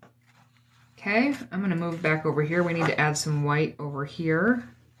 Okay, I'm going to move back over here. We need to add some white over here.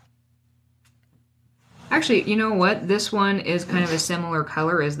 Actually, you know what? This one is kind of a similar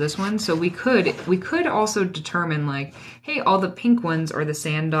color as this one, so we could also determine like, hey, all the pink ones are the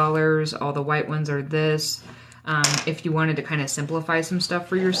sand dollars, all the white ones are this. If you wanted to kind of simplify some stuff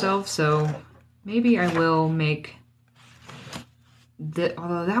for yourself. So maybe I will make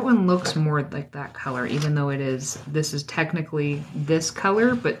although that one looks more like that color, even though this is technically this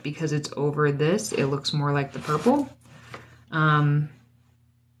color, but because it's over this, it looks more like the purple. Yeah,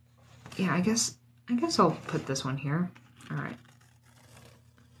 I guess I'll put this one here. All right.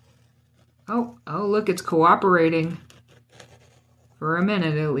 Oh, look, it's cooperating. For a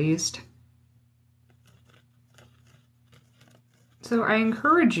minute, at least. So I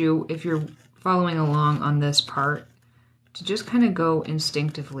encourage you, if you're following along on this part, to just kind of go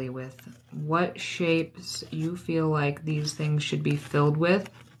instinctively with what shapes you feel like these things should be filled with.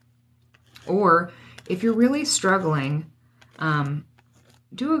 Or if you're really struggling,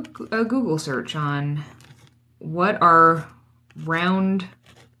 do a Google search on what are round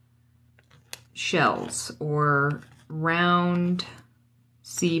shells or round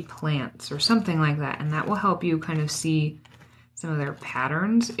sea plants or something like that, and that will help you kind of see some of their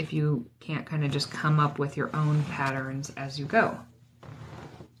patterns if you can't kind of just come up with your own patterns as you go.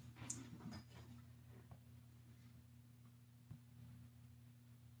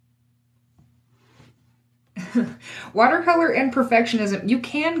 Watercolor and perfectionism. You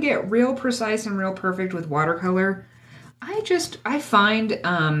can get real precise and real perfect with watercolor. I find,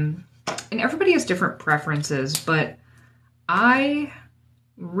 and everybody has different preferences, but I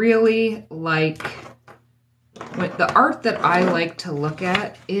really like, the art that I like to look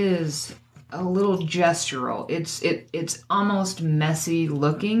at is a little gestural. It's almost messy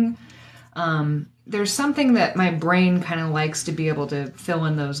looking. There's something that my brain kind of likes to be able to fill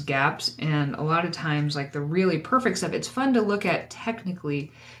in those gaps, and a lot of times, like the really perfect stuff, it's fun to look at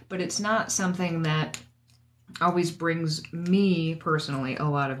technically, but it's not something that always brings me personally a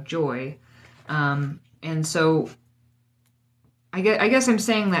lot of joy. And so I guess I'm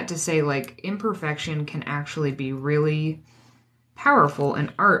saying that to say, like, imperfection can actually be really powerful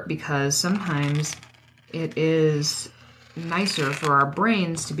in art, because sometimes it is nicer for our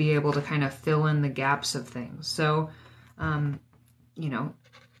brains to be able to kind of fill in the gaps of things. So, you know,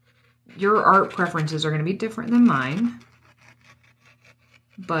 your art preferences are going to be different than mine,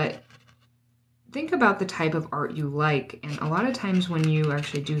 but think about the type of art you like. And a lot of times when you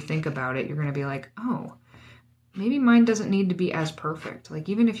actually do think about it, you're going to be like, oh, maybe mine doesn't need to be as perfect. Like,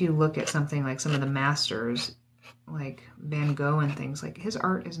 even if you look at something like some of the masters, like Van Gogh and things, like, his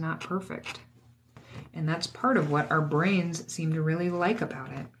art is not perfect. And that's part of what our brains seem to really like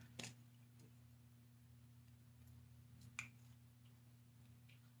about it.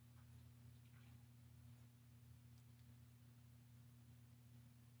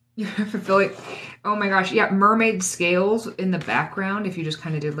 Oh my gosh, yeah, mermaid scales in the background. If you just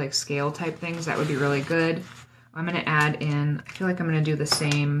kind of did like scale type things, that would be really good. I'm going to add in, I feel like I'm going to do the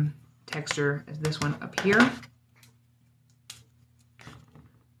same texture as this one up here.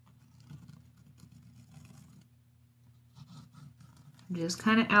 Just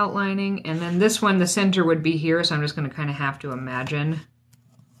kind of outlining, and then this one, the center would be here, so I'm just going to kind of have to imagine.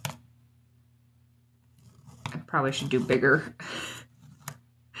 I probably should do bigger.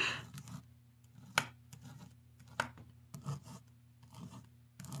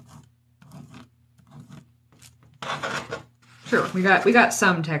 Sure, we got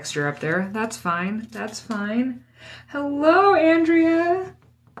some texture up there. That's fine. That's fine. Hello, Andrea.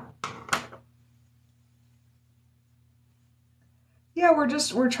 Yeah,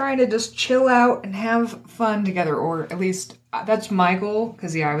 we're trying to just chill out and have fun together, or at least that's my goal.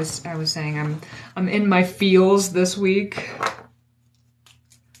 Because yeah, I was saying I'm in my feels this week.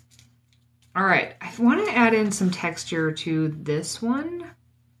 All right, I want to add in some texture to this one,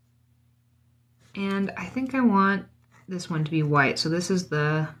 and I think I want this one to be white. So this is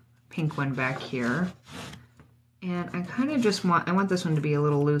the pink one back here, and I kind of just want this one to be a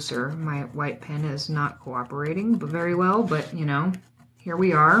little looser. My white pen is not cooperating very well, but you know, here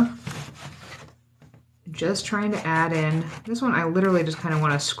we are. Just trying to add in, this one I literally just kind of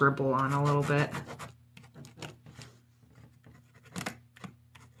want to scribble on a little bit.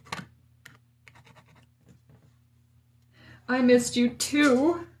 I missed you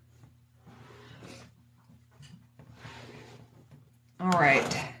too. All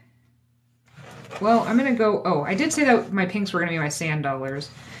right. Well, I'm gonna go, oh, I did say that my pinks were gonna be my sand dollars.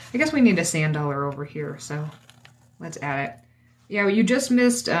 I guess we need a sand dollar over here, so let's add it. Yeah, you just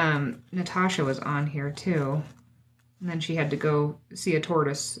missed, Natasha was on here too. And then she had to go see a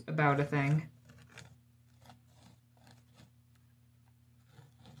tortoise about a thing.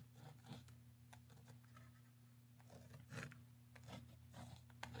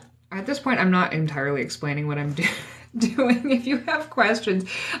 At this point, I'm not entirely explaining what I'm doing. If you have questions,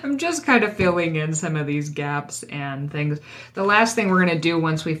 I'm just kind of filling in some of these gaps and things. The last thing we're going to do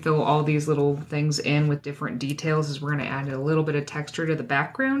once we fill all these little things in with different details is we're going to add a little bit of texture to the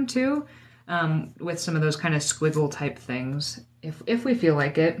background too, with some of those kind of squiggle type things, if we feel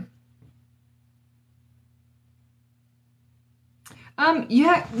like it.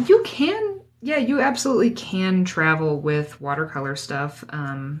 Yeah, you can. Yeah, you absolutely can travel with watercolor stuff.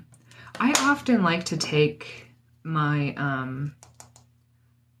 I often like to take my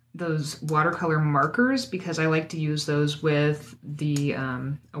those watercolor markers because I like to use those with the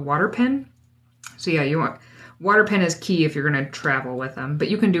a water pen. So yeah, water pen is key if you're going to travel with them, but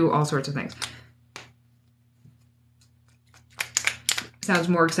you can do all sorts of things. Sounds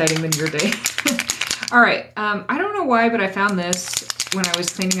more exciting than your day. All right, I don't know why, but I found this when I was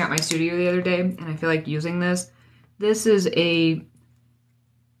cleaning out my studio the other day, and I feel like using this. This is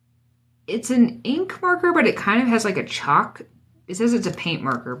it's an ink marker, but it kind of has like a chalk it says it's a paint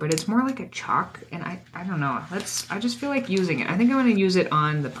marker, but it's more like a chalk, and I don't know. I just feel like using it. I think I'm gonna use it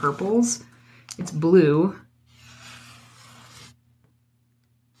on the purples. It's blue.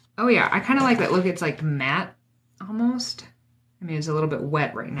 Oh yeah, I kind of like that look. It's like matte almost. I mean, it's a little bit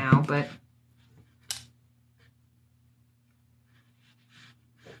wet right now, but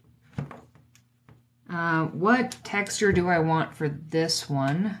what texture do I want for this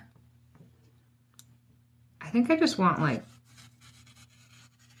one? I think I just want like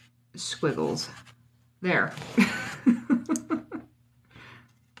squiggles. There.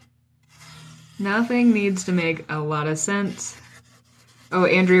 Nothing needs to make a lot of sense. Oh,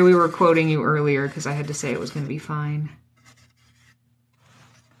 Andrea, we were quoting you earlier because I had to say it was going to be fine.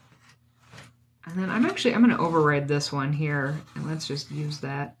 And then I'm going to override this one here, and let's just use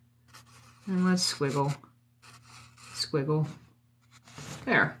that. And let's squiggle. Squiggle.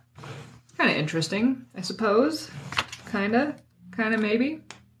 There. Kind of interesting, I suppose. Kinda maybe.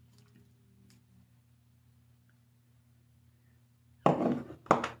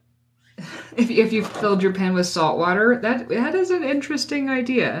 If you filled your pen with salt water, that is an interesting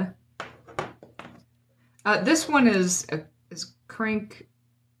idea. This one is crank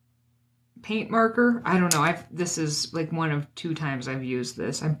paint marker. I don't know. This is like one of 2 times I've used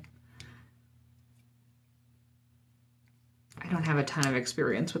this. I don't have a ton of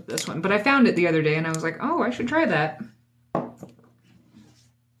experience with this one, but I found it the other day and I was like, oh, I should try that.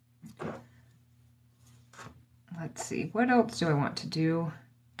 Let's see. What else do I want to do?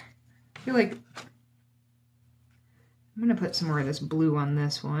 I feel like I'm going to put some more of this blue on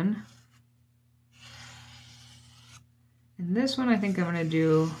this one. And this one I think I'm going to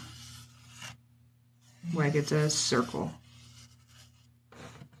do like it's a circle.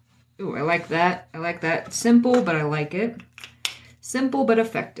 Ooh, I like that. I like that. Simple, but I like it. Simple, but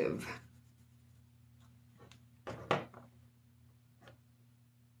effective.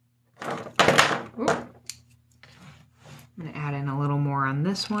 Ooh. I'm going to add in a little more on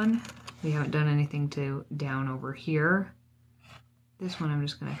this one. We haven't done anything down over here. This one I'm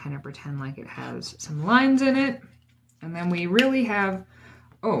just going to kind of pretend like it has some lines in it. And then we really have,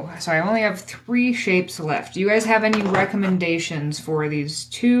 oh, so I only have 3 shapes left. Do you guys have any recommendations for these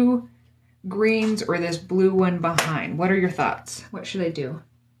 2 greens or this blue one behind? What are your thoughts? What should I do?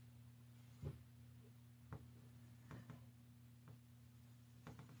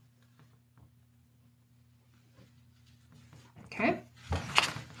 Okay.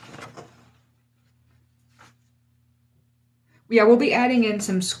 Yeah, we'll be adding in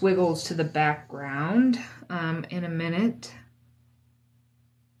some squiggles to the background in a minute.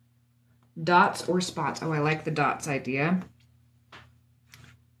 Dots or spots. Oh, I like the dots idea.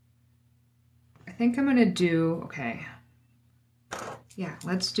 I think I'm gonna do, okay. Yeah,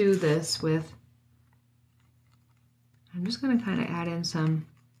 let's do this with, I'm just gonna kind of add in some,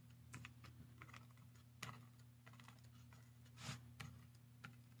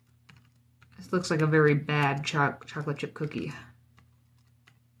 this looks like a very bad chocolate chip cookie.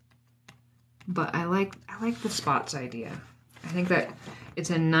 But I like the spots idea. I think that it's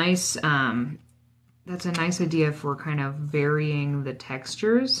a nice, that's a nice idea for kind of varying the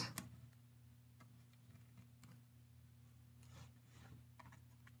textures.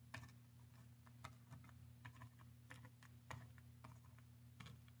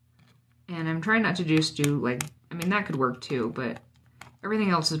 And I'm trying not to just do like, I mean, that could work too, but everything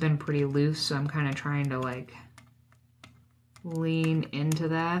else has been pretty loose, so I'm kind of trying to like lean into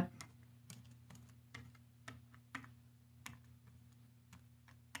that.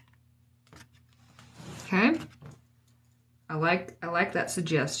 Okay. I like that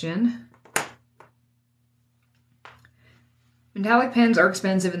suggestion. Metallic pens are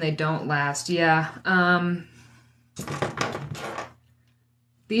expensive and they don't last. Yeah.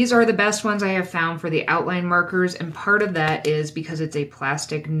 These are the best ones I have found for the outline markers, and part of that is because it's a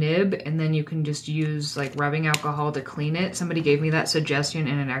plastic nib and then you can just use like rubbing alcohol to clean it. Somebody gave me that suggestion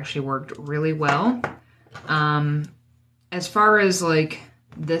and it actually worked really well. As far as like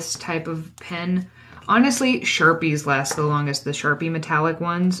this type of pen, honestly, Sharpies last the longest. The Sharpie metallic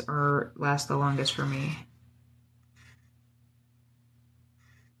ones last the longest for me.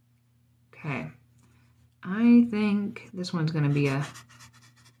 Okay. I think this one's going to be a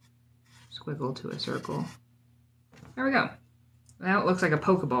squiggle to a circle. There we go. Now it looks like a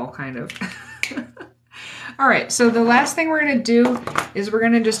Pokeball, kind of. All right, so the last thing we're going to do is we're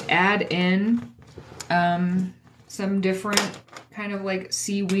going to just add in some different kind of like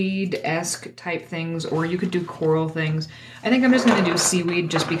seaweed-esque type things, or you could do coral things. I think I'm just going to do seaweed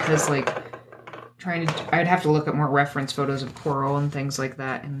just because like I'd have to look at more reference photos of coral and things like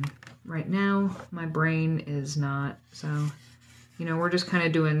that, and right now my brain is not, so You know, we're just kind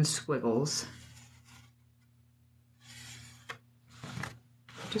of doing squiggles.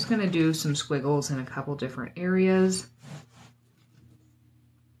 Just going to do some squiggles in a couple different areas.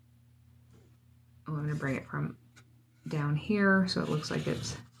 Oh, I'm going to bring it from down here so it looks like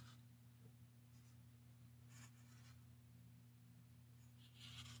it's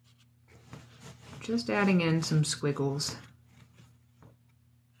just adding in some squiggles.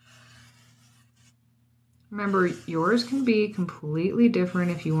 Remember, yours can be completely different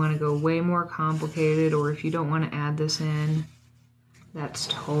if you want to go way more complicated or if you don't want to add this in. That's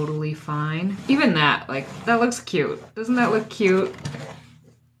totally fine. Even that, like, that looks cute. Doesn't that look cute?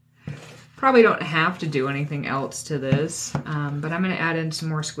 Probably don't have to do anything else to this, but I'm going to add in some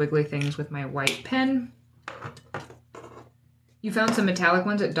more squiggly things with my white pen. You found some metallic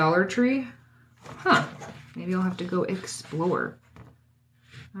ones at Dollar Tree? Huh. Maybe I'll have to go explore.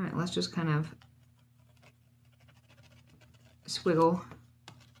 All right, let's just kind of squiggle.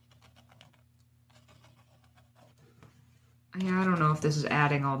 Yeah, I don't know if this is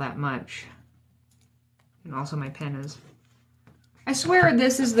adding all that much. And also my pen is... I swear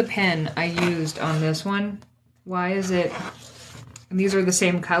this is the pen I used on this one. Why is it... And these are the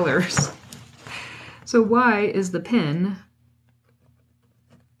same colors. So why is the pen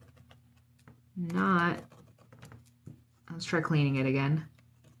not... Let's try cleaning it again.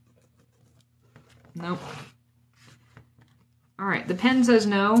 Nope. All right, the pen says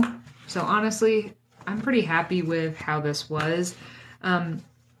no. So honestly, I'm pretty happy with how this was.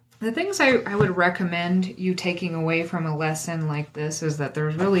 The things I would recommend you taking away from a lesson like this is that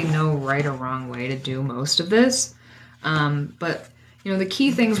there's really no right or wrong way to do most of this. But, you know, the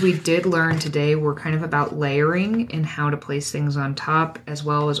key things we did learn today were kind of about layering and how to place things on top, as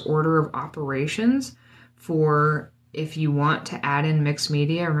well as order of operations for if you want to add in mixed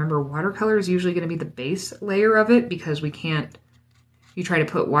media. Remember, watercolor is usually going to be the base layer of it because we can't... You try to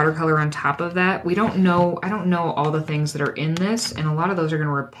put watercolor on top of that. I don't know all the things that are in this, and a lot of those are going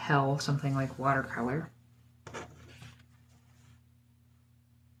to repel something like watercolor.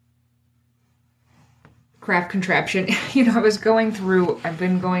 Craft contraption. You know, I've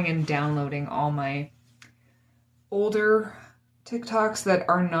been going and downloading all my older TikToks that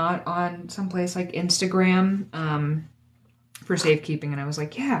are not on someplace like Instagram for safekeeping, and I was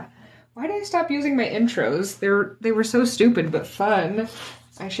like, yeah. Why did I stop using my intros? They were so stupid but fun.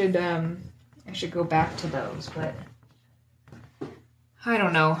 I should go back to those, but I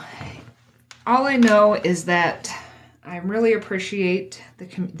don't know. All I know is that I really appreciate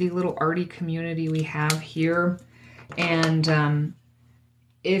the little arty community we have here, and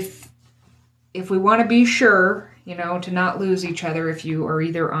if we want to be sure, you know, to not lose each other, if you are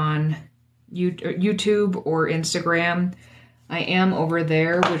either on YouTube or Instagram, I am over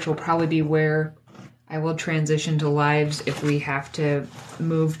there, which will probably be where I will transition to lives if we have to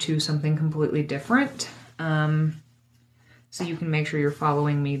move to something completely different. So you can make sure you're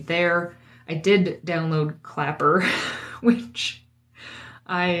following me there. I did download Clapper, which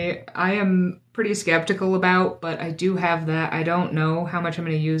I am pretty skeptical about, but I do have that. I don't know how much I'm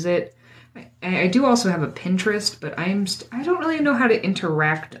going to use it. I do also have a Pinterest, but I don't really know how to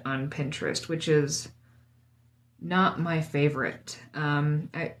interact on Pinterest, which is not my favorite,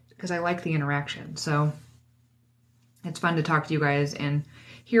 because I like the interaction. So it's fun to talk to you guys and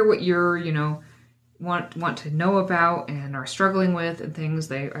hear what you're, you know, want to know about and are struggling with and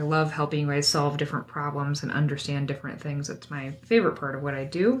things. I love helping you guys solve different problems and understand different things. It's my favorite part of what I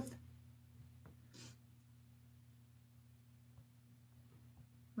do.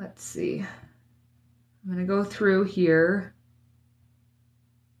 Let's see. I'm going to go through here.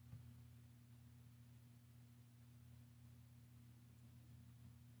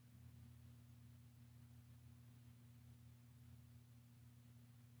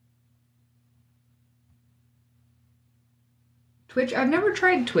 Twitch? I've never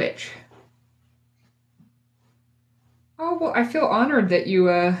tried Twitch. Oh, well, I feel honored that you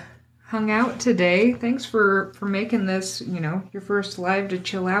hung out today. Thanks for making this, you know, your first live to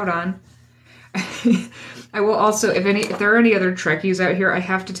chill out on. I will also, if there are any other Trekkies out here, I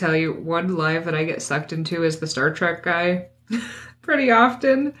have to tell you, one live that I get sucked into is the Star Trek guy. Pretty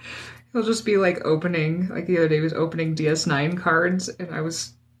often. He'll just be like opening, like the other day he was opening DS9 cards, and I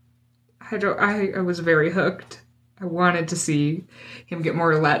was very hooked. I wanted to see him get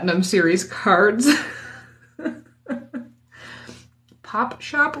more Latinum series cards. Pop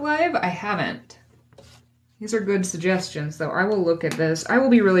Shop Live? I haven't. These are good suggestions, though. I will look at this. I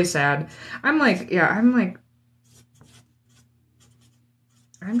will be really sad. I'm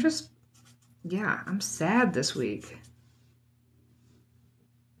sad this week.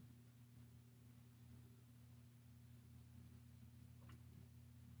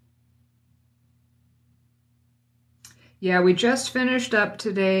 Yeah, we just finished up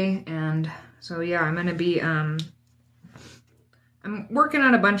today, and so yeah, I'm gonna be I'm working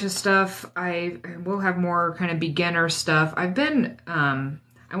on a bunch of stuff. I will have more kind of beginner stuff. I've been I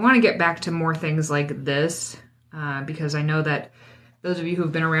want to get back to more things like this because I know that those of you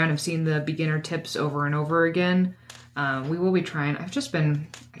who've been around have seen the beginner tips over and over again. We will be trying. I've just been,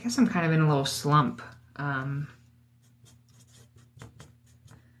 I guess I'm kind of in a little slump. And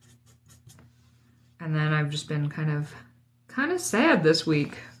then I've just been kind of sad this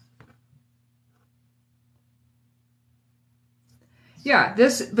week. Yeah,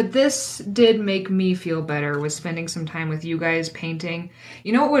 this did make me feel better, was spending some time with you guys painting.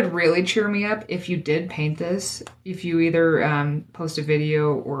 You know what would really cheer me up if you did paint this? If you either post a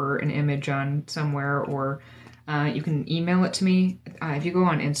video or an image on somewhere, or you can email it to me. If you go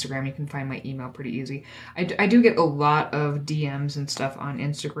on Instagram, you can find my email pretty easy. I do get a lot of DMs and stuff on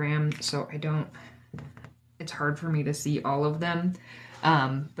Instagram, so it's hard for me to see all of them.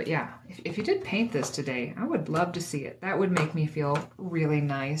 But yeah, if you did paint this today, I would love to see it. That would make me feel really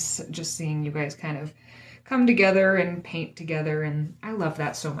nice, just seeing you guys kind of come together and paint together, and I love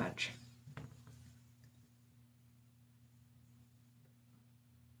that so much.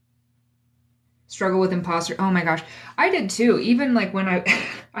 Struggle with imposter. Oh my gosh, I did too. Even like when I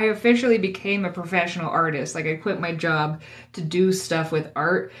I officially became a professional artist, like I quit my job to do stuff with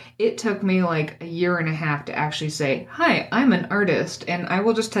art, it took me like a year and a half to actually say, hi, I'm an artist. And I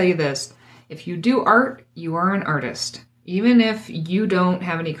will just tell you this, if you do art, you are an artist. Even if you don't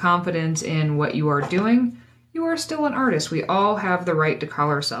have any confidence in what you are doing, you are still an artist. We all have the right to call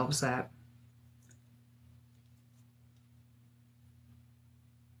ourselves that.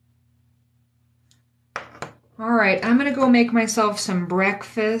 All right, I'm gonna go make myself some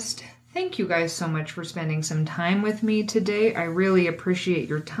breakfast. Thank you guys so much for spending some time with me today. I really appreciate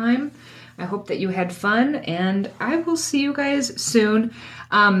your time. I hope that you had fun, and I will see you guys soon.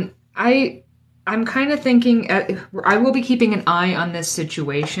 I'm kind of thinking I will be keeping an eye on this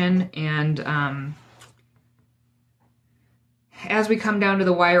situation, and as we come down to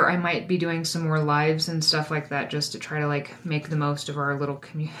the wire, I might be doing some more lives and stuff like that just to try to like make the most of our little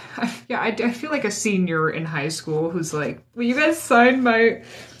community. Yeah, I feel like a senior in high school who's like, will you guys sign my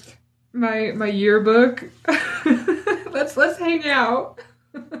yearbook? let's hang out.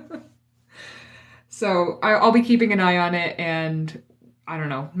 So I'll be keeping an eye on it, and I don't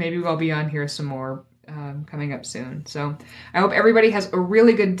know, maybe I'll be on here some more coming up soon. So I hope everybody has a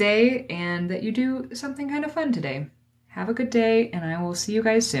really good day and that you do something kind of fun today. Have a good day, and I will see you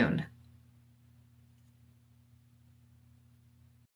guys soon.